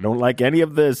 I don't like any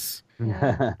of this.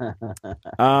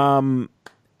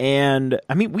 And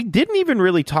I mean, we didn't even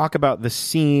really talk about the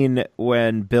scene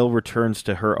when Bill returns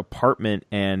to her apartment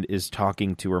and is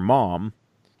talking to her mom.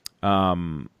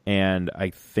 And I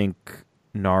think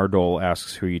Nardole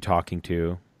asks, "Who are you talking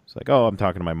to?" It's like, "Oh, I'm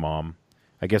talking to my mom."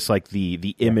 I guess like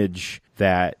the image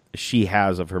that she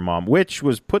has of her mom, which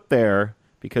was put there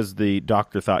because the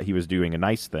doctor thought he was doing a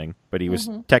nice thing, but he was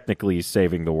technically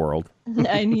saving the world.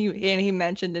 and he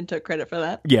mentioned and took credit for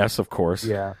that. Yes, of course.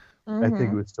 Yeah. I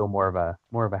think it was still more of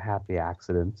a happy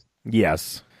accident.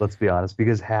 Yes. Let's be honest,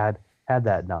 because had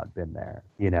that not been there,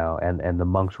 and the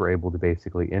monks were able to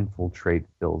basically infiltrate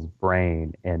Bill's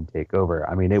brain and take over,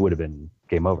 I mean, it would have been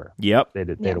game over. Yep. They'd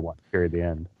have won. Period. The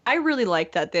end. I really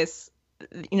like that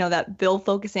that Bill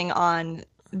focusing on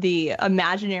the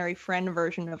imaginary friend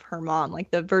version of her mom,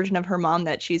 like the version of her mom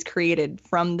that she's created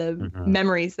from the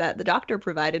memories that the doctor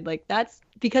provided. Like that's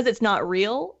because it's not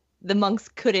real. The monks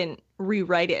couldn't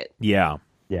rewrite it. Yeah.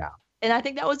 Yeah. And I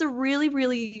think that was a really,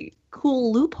 really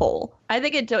cool loophole. I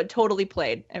think it totally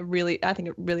played. I think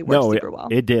it really worked super well.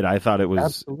 It did. I thought it was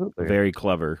Absolutely. very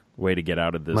clever way to get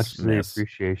out of this Much to the mess.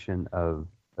 appreciation of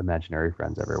imaginary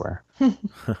friends everywhere.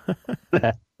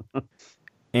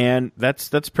 And that's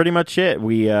pretty much it.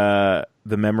 We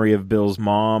the memory of Bill's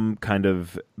mom kind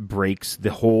of breaks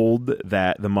the hold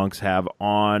that the monks have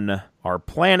on our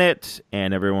planet,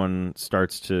 and everyone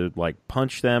starts to like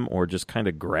punch them or just kind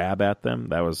of grab at them.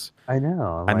 That was I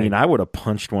know. I mean, I would have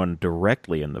punched one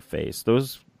directly in the face.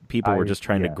 Those people were just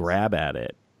trying to yes. grab at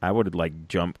it. I would have like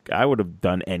jumped. I would have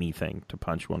done anything to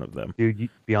punch one of them. dude,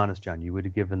 be honest, John, you would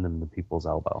have given them the people's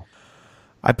elbow.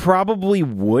 I probably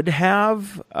would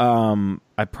have.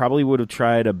 I probably would have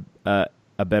tried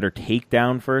a better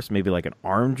takedown first, maybe like an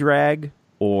arm drag,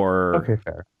 or Okay,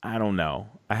 fair. I don't know.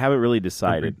 I haven't really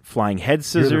decided. Flying head You're the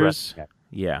scissors.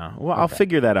 Yeah. Well, I'll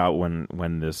figure that out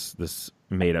when this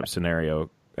made up scenario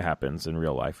happens in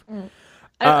real life.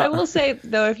 I will say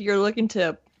though, if you're looking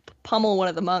to pummel one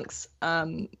of the monks,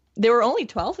 there were only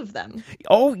 12 of them.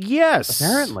 Oh yes,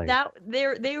 Apparently. That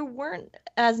there weren't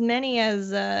as many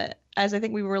as I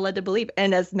think we were led to believe,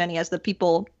 and as many as the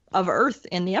people of Earth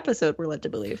in the episode were led to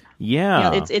believe.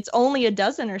 Yeah. You know, it's only a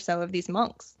dozen or so of these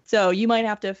monks, so you might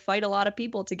have to fight a lot of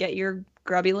people to get your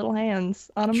grubby little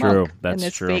hands on a True, monk that's in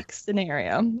this true. fake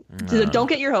scenario. So don't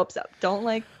get your hopes up. Don't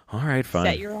All right, fine.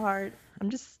 set your heart.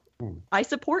 I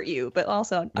support you, but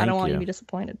also I Thank don't want you you. to be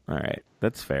disappointed. All right,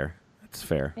 that's fair. That's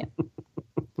fair. Yeah.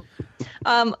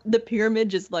 The pyramid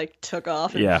just like took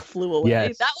off and Yeah. flew away.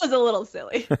 Yes. That was a little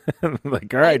silly.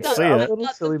 Like, all right, I see thought- ya. I little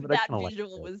thought silly, but I that kinda like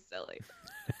visual it. was silly.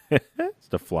 It's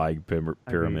the flying I mean,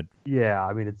 pyramid. yeah,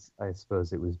 I mean, I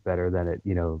suppose it was better than it,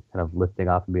 kind of lifting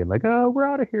off and being like, "Oh, we're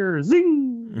out of here!"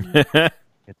 Zing.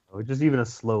 Just even a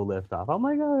slow lift off. I'm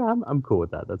like, oh, I'm cool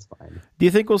with that. That's fine. Do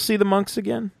you think we'll see the monks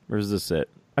again, or is this it?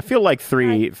 I feel like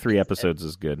three episodes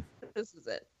is good. This is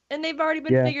it. And they've already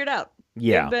been Yeah. figured out.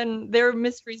 Yeah. Their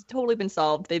mysteries totally been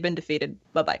solved. They've been defeated.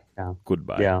 Bye-bye.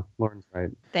 Goodbye. Yeah, Lauren's right.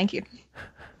 Thank you.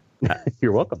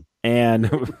 You're welcome.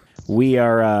 And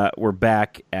we're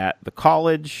back at the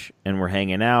college, and we're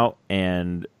hanging out,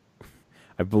 and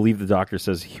I believe the doctor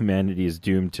says humanity is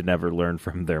doomed to never learn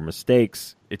from their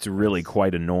mistakes. It's really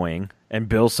quite annoying. And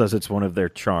Bill says it's one of their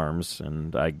charms,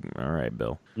 and all right,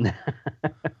 Bill.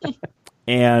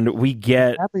 And we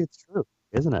get, Sadly, it's true,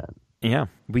 isn't it?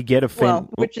 we get a Well,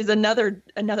 which is another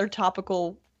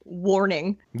topical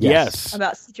warning yes.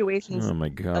 about situations Oh my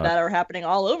god. that are happening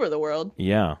all over the world.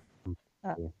 Yeah.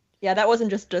 Yeah, that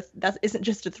isn't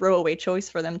just a throwaway choice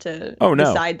for them to Oh, no.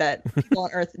 decide that people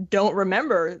on Earth don't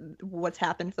remember what's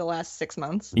happened for the last 6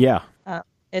 months. Yeah.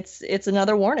 It's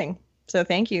another warning. So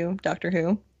thank you, Doctor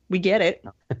Who. We get it.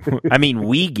 I mean,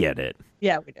 we get it,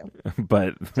 Yeah, we do.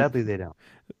 but Sadly, they don't.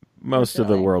 most of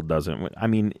the Unfortunately. world doesn't. I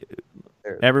mean,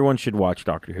 everyone should watch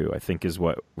Doctor Who, I think, is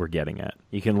what we're getting at.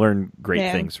 You can learn great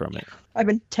Yeah. things from it. I've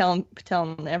been telling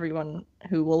everyone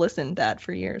who will listen that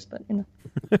for years, but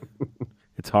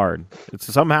It's hard.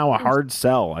 It's somehow a hard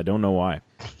sell. I don't know why.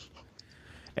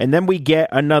 And then we get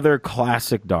another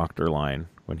classic Doctor line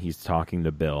when he's talking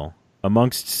to Bill.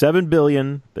 Amongst 7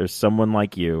 billion, there's someone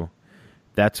like you.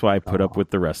 That's why I put up with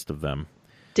the rest of them.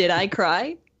 did I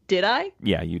cry? Did I?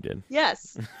 Yeah, you did.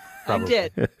 Yes, I Probably.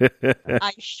 did.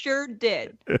 I sure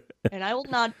did. And I will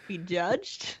not be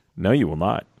judged. No, you will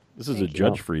not. This is Thank a you.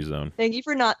 judge-free zone. Thank you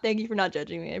for not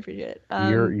judging me. I appreciate it.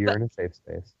 You're but in a safe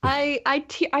space. I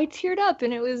teared up,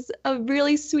 and it was a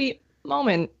really sweet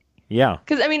moment. Yeah.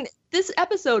 Because I mean, this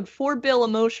episode for Bill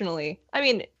emotionally, I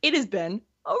mean, it has been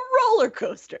a roller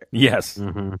coaster. Yes.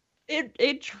 Mm-hmm.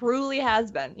 It truly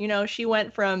has been. You know, she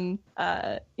went from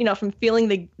from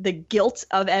feeling the guilt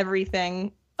of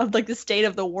everything, of like the state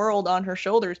of the world on her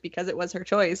shoulders because it was her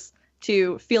choice,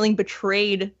 to feeling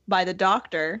betrayed by the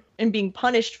doctor and being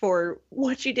punished for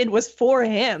what she did was for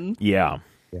him. Yeah.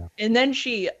 And then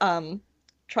she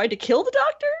tried to kill the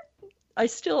doctor.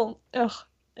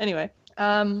 Anyway.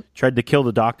 Tried to kill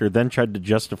the doctor, then tried to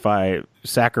justify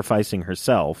sacrificing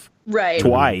herself Right.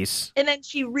 twice. And then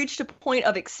she reached a point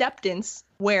of acceptance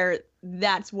where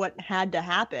that's what had to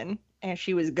happen, and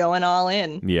she was going all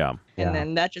in. Yeah. And Yeah.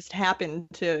 then that just happened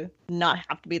to not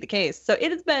have to be the case. So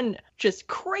it has been just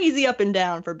crazy up and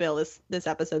down for Bill this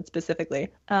episode specifically.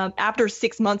 After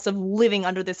 6 months of living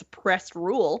under this oppressed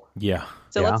rule. Yeah.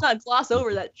 So Yeah. let's not gloss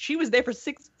over that she was there for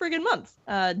 6 friggin' months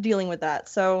dealing with that.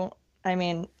 So I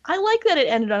mean, I like that it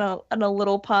ended on a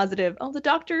little positive. Oh, the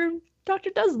doctor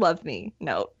does love me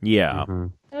note. Yeah.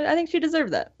 Mm-hmm. I think she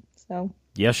deserved that. So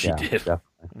Yes, she Yeah, did. definitely.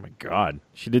 Oh my god.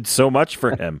 She did so much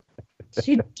for him.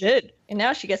 she did. And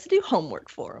now she gets to do homework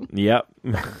for him. Yep.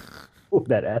 Oh,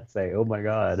 that essay. Oh my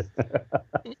god.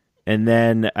 And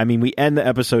then, I mean, we end the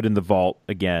episode in the vault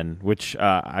again, which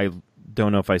I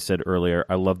don't know if I said earlier.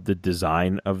 I love the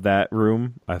design of that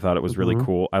room. I thought it was really Mhm.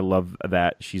 cool. I love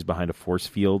that she's behind a force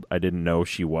field. I didn't know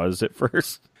she was at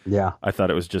first. Yeah, I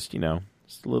thought it was just,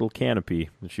 just a little canopy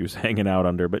that she was hanging out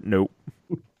under, but nope.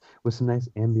 with some nice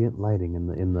ambient lighting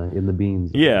in the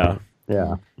beams. Yeah.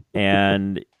 Yeah.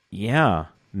 And yeah,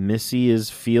 Missy is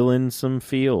feeling some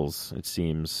feels, it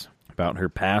seems, about her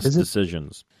past Is it-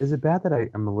 decisions. Is it bad that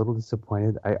I'm a little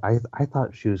disappointed? I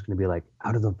thought she was going to be like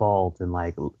out of the vault and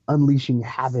like unleashing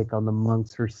havoc on the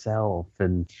monks herself,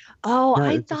 and Oh, No,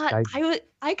 I it's just thought I kind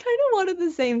of wanted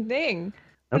the same thing.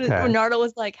 Okay. When Narda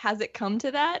was like, "Has it come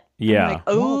to that?" Yeah. I'm like,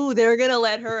 oh, they're gonna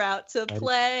let her out to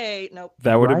play. Nope.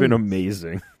 That would have been Right.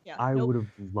 amazing. Yeah. I nope. would have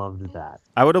loved that.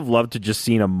 I would have loved to just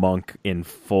seen a monk in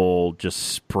full just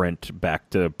sprint back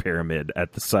to Pyramid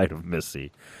at the sight of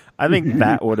Missy. I think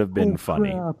that would have been Oh,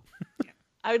 funny. crap.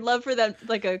 I would love for them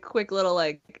like a quick little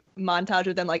like montage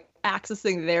of them like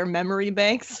accessing their memory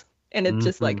banks, and it's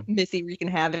just like Missy wreaking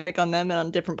havoc on them and on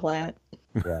a different planet.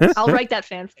 Yes. I'll write that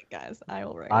fanfic, guys. I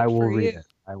will write. I it will for read you. it.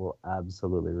 I will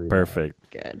absolutely read Perfect.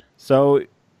 Good. So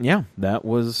yeah, that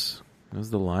was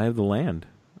the lie of the land.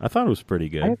 I thought it was pretty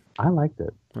good. it. I liked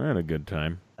it. I had a good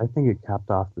time. I think it capped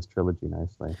off this trilogy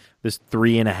nicely. This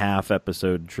 3.5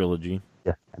 episode trilogy.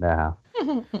 Yeah, and a half.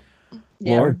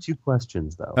 Yeah. There are two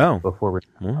questions though. Oh. Before we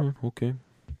Okay.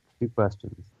 two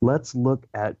questions. Let's look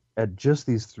at just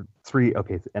these three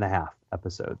and a half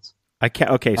episodes. I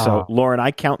can't. Okay, so Ah. Lauren, I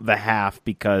count the half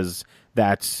because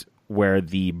that's where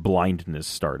the blindness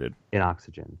started In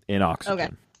Oxygen, in Oxygen. Okay.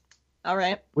 All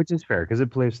right. which is fair because it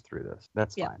plays through this.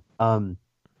 That's Yeah. fine.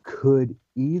 Could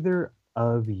either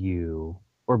of you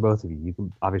or both of you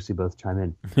can obviously both chime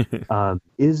in.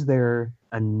 Is there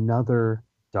another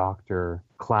Doctor,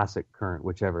 classic, current,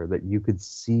 whichever, that you could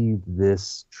see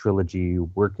this trilogy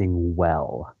working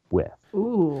well with?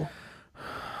 Ooh.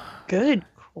 Good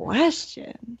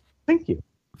question. Thank you.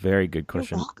 Very good You're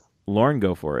question. welcome. Lauren,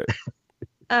 go for it.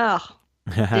 Oh,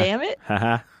 damn it.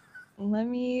 Haha. Let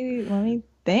me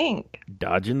think.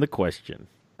 Dodging the question.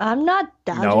 I'm not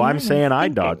dodging. No, I'm it, saying I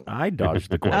thinking. dodged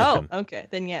the Oh, question. okay.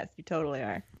 Then yes, you totally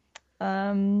are.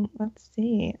 Let's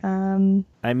see.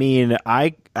 I mean,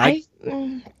 I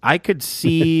could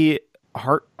see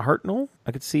Hartnell.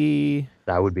 I could see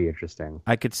That would be interesting.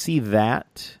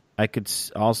 that. I could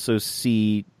also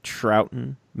see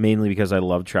Troughton, mainly because I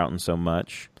love Troughton so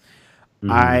much.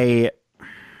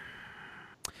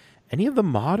 Any of the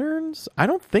moderns? I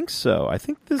don't think so. I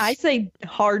think this. I say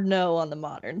hard no on the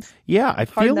moderns. Yeah, I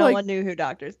Hard feel no like on New Who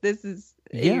Doctors. This is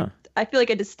Yeah. I feel like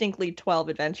a distinctly 12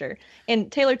 adventure.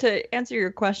 And Taylor, to answer your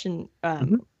question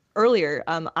earlier,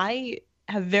 I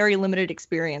have very limited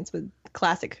experience with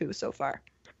classic Who so far.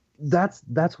 That's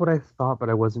what I thought, but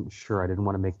I wasn't sure. I didn't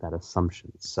want to make that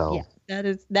assumption. So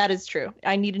Yeah, that is true.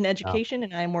 I need an education,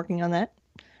 and I am working on that.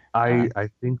 I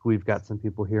think we've got some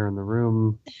people here in the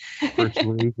room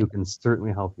virtually who can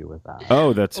certainly help you with that.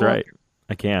 Oh, that's Well- right.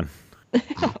 I can.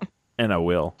 And I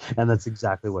will. And that's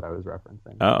exactly what I was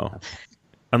referencing. Oh.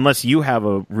 Unless you have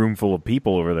a room full of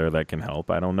people over there that can help.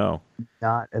 I don't know.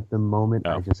 Not at the moment.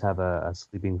 Oh. I just have a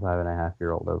sleeping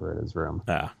 5.5-year-old over at his room.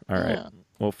 Ah, all right. Yeah.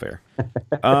 Well, fair.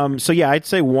 So yeah, I'd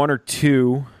say one or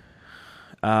two.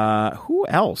 Who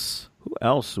else? Who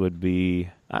else would be?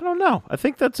 I don't know. I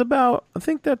think that's about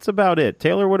it.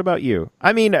 Taylor, what about you?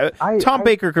 I mean, Tom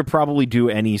Baker could probably do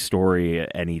any story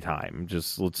at any time.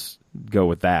 Just let's go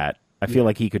with that. I feel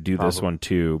like he could do this one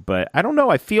too, but I don't know.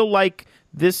 I feel like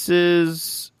this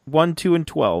is 1, 2, and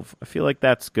 12. I feel like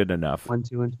that's good enough. 1,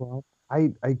 2, and 12.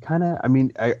 I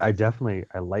definitely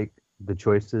like the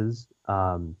choices.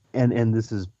 And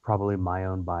this is probably my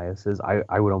own biases.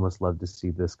 I would almost love to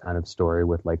see this kind of story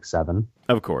with like 7.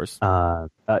 Of course. Yeah,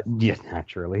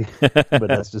 naturally, but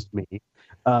that's just me.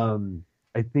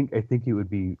 I think it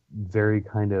would be very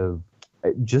kind of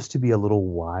just to be a little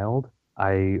wild.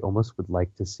 I almost would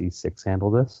like to see 6 handle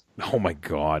this, Oh my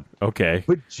God. Okay.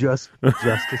 but just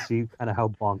to see kind of how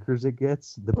bonkers it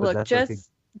gets. Look,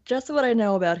 just what I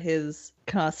know about his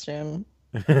costume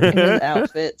and his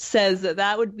outfit says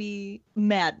that would be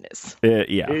madness.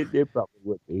 Yeah. It probably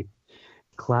would be.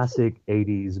 Classic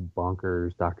 80s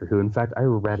bonkers Doctor Who. In fact, I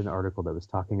read an article that was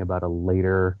talking about a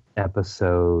later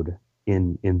episode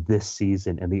in this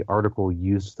season, and the article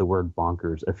used the word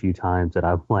bonkers a few times, and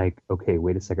I'm like, okay,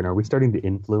 wait a second, are we starting to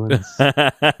influence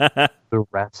the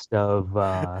rest of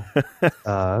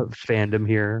fandom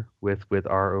here with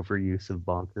our overuse of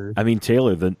bonkers? I mean,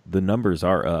 Taylor, the numbers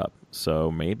are up, so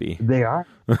maybe. They are.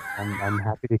 I'm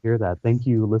happy to hear that. Thank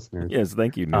you, listeners. Yes,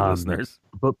 thank you, new listeners.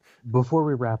 But before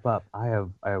we wrap up, I have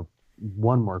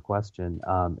one more question,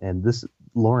 and this,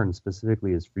 Lauren,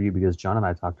 specifically is for you because John and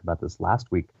I talked about this last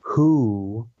week.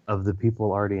 Who of the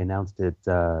people already announced it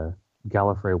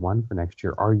Gallifrey 1 for next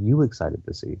year are you excited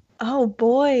to see? Oh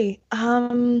boy.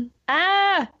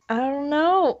 I don't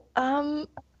know.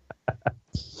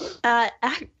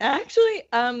 Actually,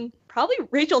 probably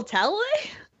Rachel Talalay.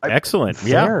 Excellent. Fair.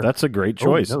 Yeah, that's a great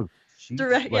choice. Oh, no, she's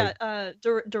Director.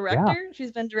 Yeah.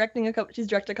 She's been directing She's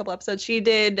directed a couple episodes. She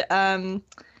did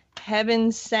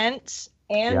Heaven Sent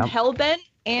and Yeah. Hellbent,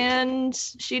 and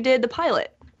she did the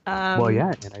pilot. Well,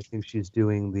 yeah, and I think she's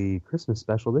doing the Christmas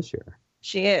special this year.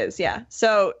 She is, yeah.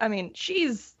 So, I mean,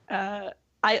 she's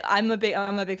I'm a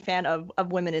big fan of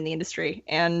women in the industry,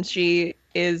 and she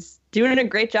is doing a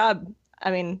great job.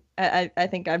 I mean, I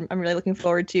think I'm really looking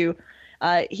forward to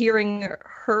hearing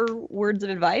her words of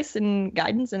advice and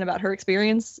guidance and about her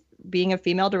experience being a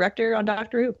female director on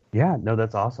Doctor Who. Yeah, no,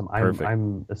 that's awesome. Perfect.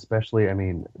 I'm especially, I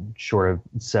mean, short of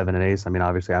Seven and Ace, I mean,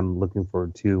 obviously I'm looking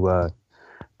forward to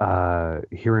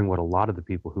hearing what a lot of the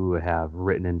people who have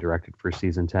written and directed for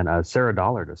season 10, Sarah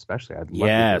Dollard especially, I'd love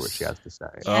to hear what she has to say.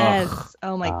 Yes.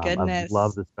 Oh my goodness. I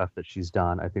love the stuff that she's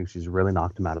done. I think she's really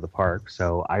knocked them out of the park.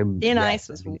 So In Ice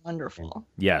was wonderful.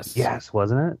 Yes. Yes,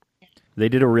 wasn't it? They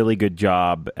did a really good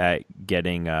job at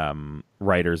getting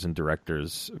writers and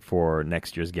directors for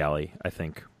next year's Galley, I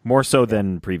think. More so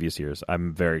than previous years.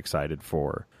 I'm very excited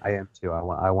for. I am too.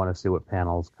 I want to see what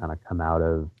panels kind of come out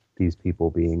of these people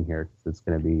being here, because it's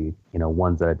going to be,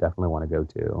 ones that I definitely want to go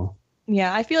to.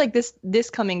 Yeah, I feel like this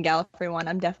coming Gallifrey one,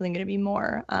 I'm definitely going to be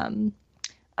more. I'm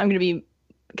going to be,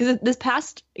 because this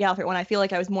past Gallifrey one, I feel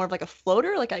like I was more of like a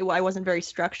floater, like I wasn't very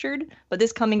structured. But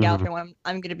this coming Gallifrey one,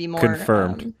 I'm going to be more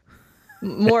confirmed.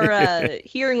 More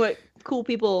hearing what cool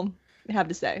people have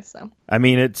to say. So I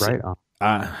mean, it's right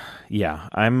on. Yeah,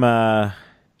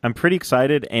 I'm pretty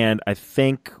excited, and I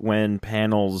think when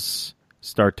panels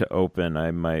start to open,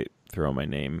 I might throw my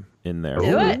name in there.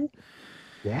 Do it.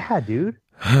 Yeah, dude.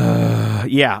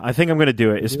 Yeah, I think I'm going to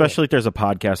do it. Especially if there's a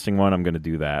podcasting one, I'm going to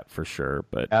do that for sure.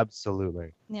 But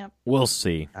Absolutely. yeah, we'll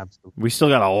see. Absolutely. We still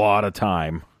got a lot of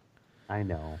time. I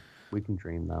know. We can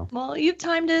dream, though. well, you have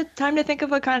time to think of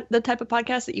the type of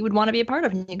podcast that you would want to be a part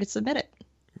of, and you could submit it.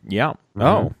 Yeah. Mhm.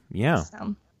 Oh, yeah.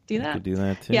 So do You that. could do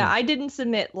that too. Yeah, I didn't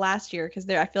submit last year because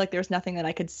I feel like there was nothing that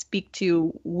I could speak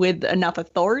to with enough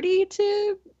authority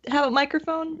to have a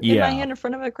microphone in Yeah. my hand in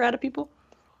front of a crowd of people.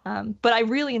 But I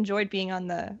really enjoyed being on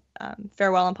the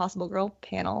Farewell Impossible Girl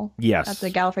panel Yes. at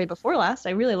the Gallifrey before last.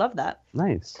 I really loved that.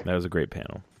 Nice. That was a great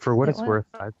panel. For what It it's was. worth,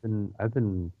 I've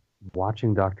been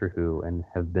watching Doctor Who and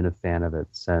have been a fan of it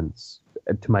since,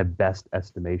 to my best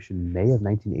estimation, May of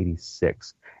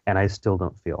 1986, and I still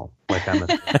don't feel like I'm a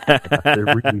fan. I have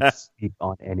to really speak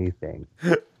on anything.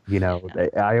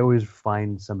 I always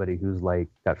find somebody who's like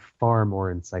got far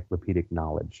more encyclopedic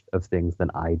knowledge of things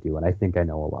than I do, and I think I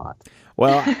know a lot.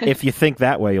 Well, if you think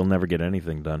that way, you'll never get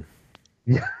anything done.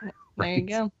 Yeah, There you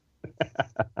go.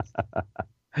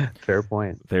 fair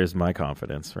point. There's my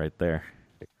confidence right there.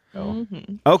 So,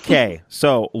 Mhm. Okay,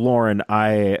 so Lauren,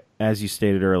 as you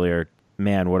stated earlier,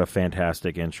 man, what a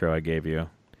fantastic intro I gave you.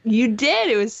 You did.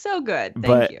 It was so good. Thank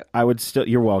But you.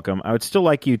 you're welcome. I would still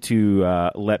like you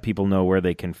to let people know where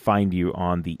they can find you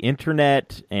on the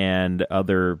internet and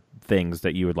other things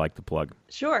that you would like to plug.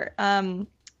 Sure.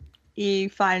 You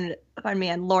find me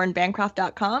on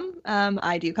laurenbancroft.com.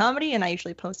 I do comedy, and I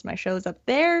usually post my shows up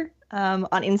there. On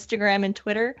Instagram and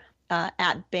Twitter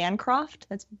at Bancroft.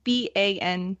 That's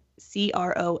BANCROFFED.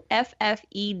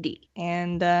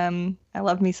 And I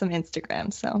love me some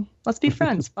Instagram, so let's be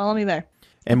friends. Follow me there.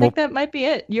 And I think that might be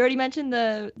it. You already mentioned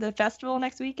the festival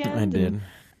next weekend. I did.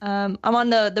 And, I'm on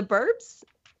the Burbs.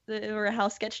 We're a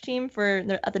house sketch team at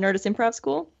the Nerdist Improv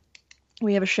School.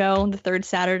 We have a show the third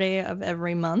Saturday of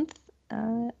every month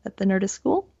at the Nerdist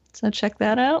School. So check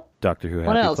that out. Doctor Who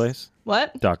What Happy else? Place.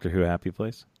 What? Doctor Who Happy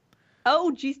Place.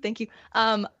 Oh, geez, thank you.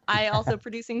 I also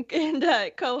producing and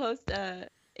co-host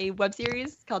a web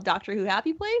series called Doctor Who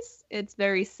Happy Place. It's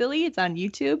very silly. It's on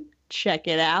YouTube. Check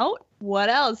it out. What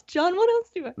else, John? What else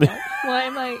do I have? Why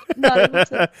am I not able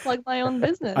to plug my own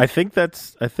business? I think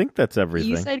that's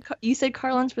everything. You said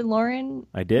Car Lunch with Lauren.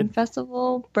 I did.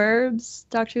 Festival, Burbs,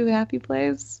 Doctor Who Happy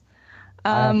Place.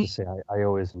 I have to say, I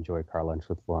always enjoy Car Lunch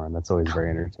with Lauren. That's always very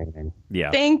entertaining.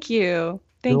 Yeah. Thank you.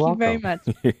 Thank You're you very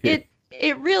welcome. much.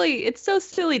 It really, it's so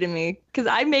silly to me because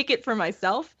I make it for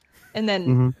myself, and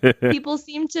then people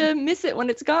seem to miss it when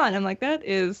it's gone. I'm like, that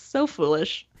is so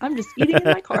foolish. I'm just eating in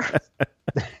my car.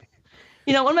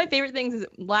 One of my favorite things is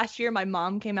last year my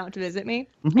mom came out to visit me,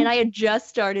 and I had just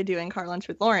started doing Car Lunch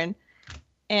with Lauren,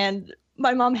 and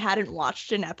my mom hadn't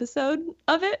watched an episode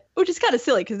of it, which is kind of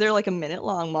silly because they're like a minute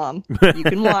long. Mom, you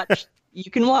can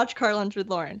watch Car Lunch with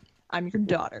Lauren. I'm your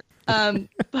daughter.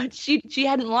 But she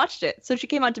hadn't watched it, so she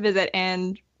came out to visit,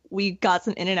 and we got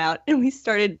some in and out, and we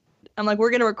started. I'm like,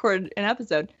 we're gonna record an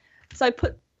episode, so I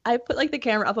put like the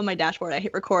camera up on my dashboard. I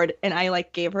hit record, and I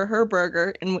like gave her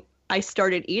burger, and I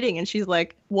started eating, and she's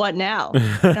like, "What now?"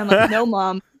 And I'm like, "No,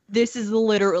 Mom, this is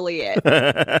literally it.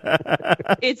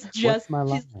 It's just." What's my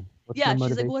line? What's my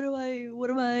She's like, motivation?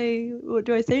 what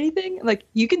do I say anything? I'm like,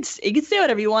 you can say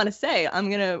whatever you want to say. I'm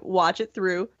going to watch it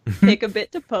through, pick a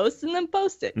bit to post, and then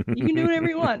post it. You can do whatever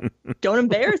you want. Don't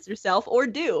embarrass yourself, or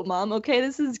do, Mom. Okay,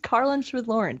 this is Car Lunch with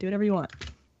Lauren. Do whatever you want.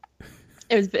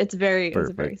 It's very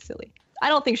Perfect. silly. I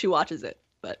don't think she watches it,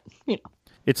 but you know.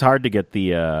 It's hard to get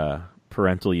the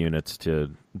parental units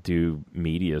to do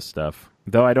media stuff.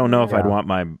 Though I don't know if I'd want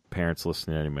my parents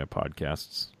listening to any of my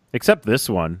podcasts. Except this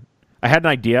one. I had an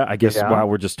idea, I guess, while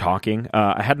we're just talking.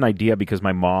 I had an idea because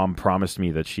my mom promised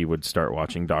me that she would start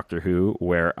watching Doctor Who,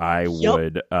 where I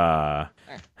would...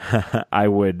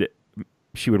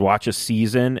 She would watch a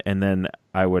season, and then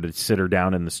I would sit her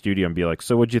down in the studio and be like,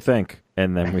 "So what'd you think?"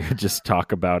 And then we would just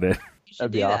talk about it.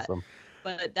 That'd be awesome.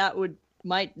 But that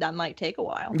might take a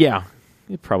while. Yeah,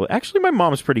 it probably. Actually, my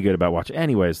mom's pretty good about watching.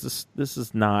 Anyways, this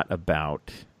is not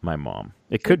about my mom.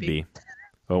 It could be.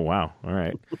 Oh wow! All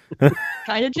right.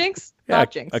 Kind of jinx. Yeah,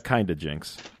 Not jinx. a kind of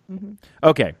jinx. Mm-hmm.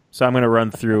 Okay, so I'm going to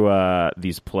run through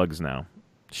these plugs now.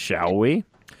 Shall we?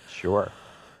 Sure.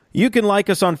 You can like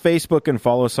us on Facebook and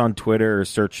follow us on Twitter, or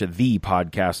search The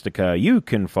Podcastica. You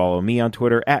can follow me on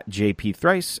Twitter at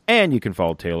JPThrice, and you can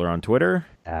follow Taylor on Twitter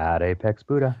At Apex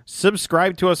Buddha.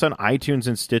 Subscribe to us on iTunes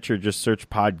and Stitcher. Just search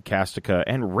Podcastica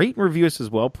and rate and review us as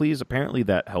well, please. Apparently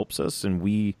that helps us, and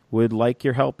we would like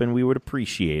your help, and we would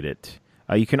appreciate it.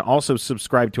 You can also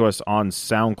subscribe to us on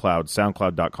SoundCloud,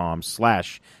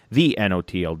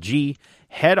 soundcloud.com/TheNOTLG.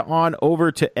 Head on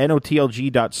over to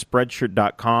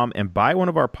notlg.spreadshirt.com and buy one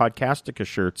of our Podcastica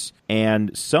shirts.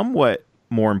 And somewhat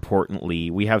more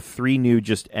importantly, we have 3 new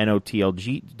just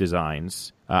NOTLG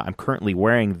designs. I'm currently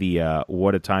wearing the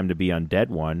What a Time to Be Undead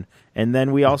one. And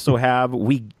then we also have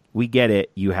We Get It,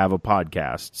 You Have a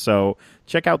Podcast. So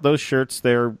check out those shirts.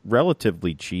 They're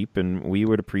relatively cheap, and we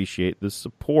would appreciate the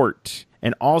support.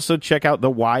 And also check out the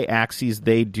Y-Axes.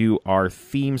 They do our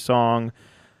theme song.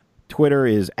 Twitter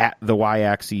is at the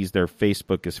Y-Axes. Their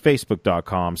Facebook is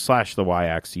facebook.com/the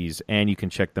Y-Axes. And you can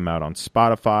check them out on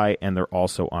Spotify. And they're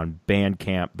also on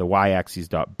Bandcamp,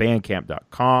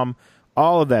 theyyaxes.bandcamp.com.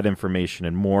 All of that information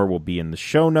and more will be in the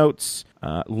show notes.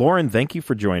 Lauren, thank you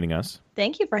for joining us.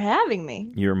 Thank you for having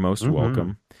me. You're most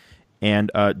welcome. And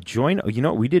join,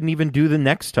 we didn't even do the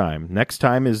next time. Next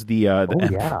time is the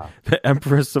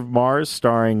Empress of Mars,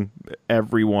 starring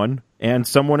everyone, and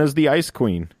someone as the Ice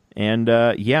Queen. And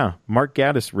Mark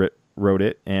Gaddis wrote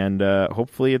it, and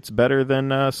hopefully it's better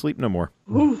than Sleep No More.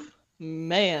 Oof,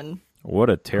 man. What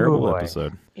a terrible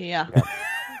episode. Yeah.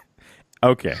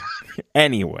 Okay.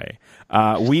 Anyway,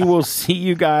 we will see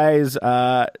you guys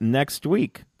next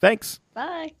week. Thanks.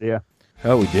 Bye. Yeah.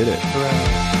 Oh, we did it. Hooray.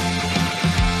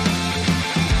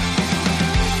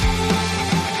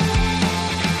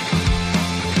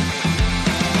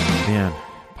 Man,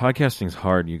 podcasting's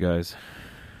hard, you guys.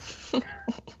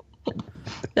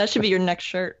 That should be your next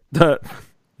shirt.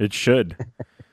 It should.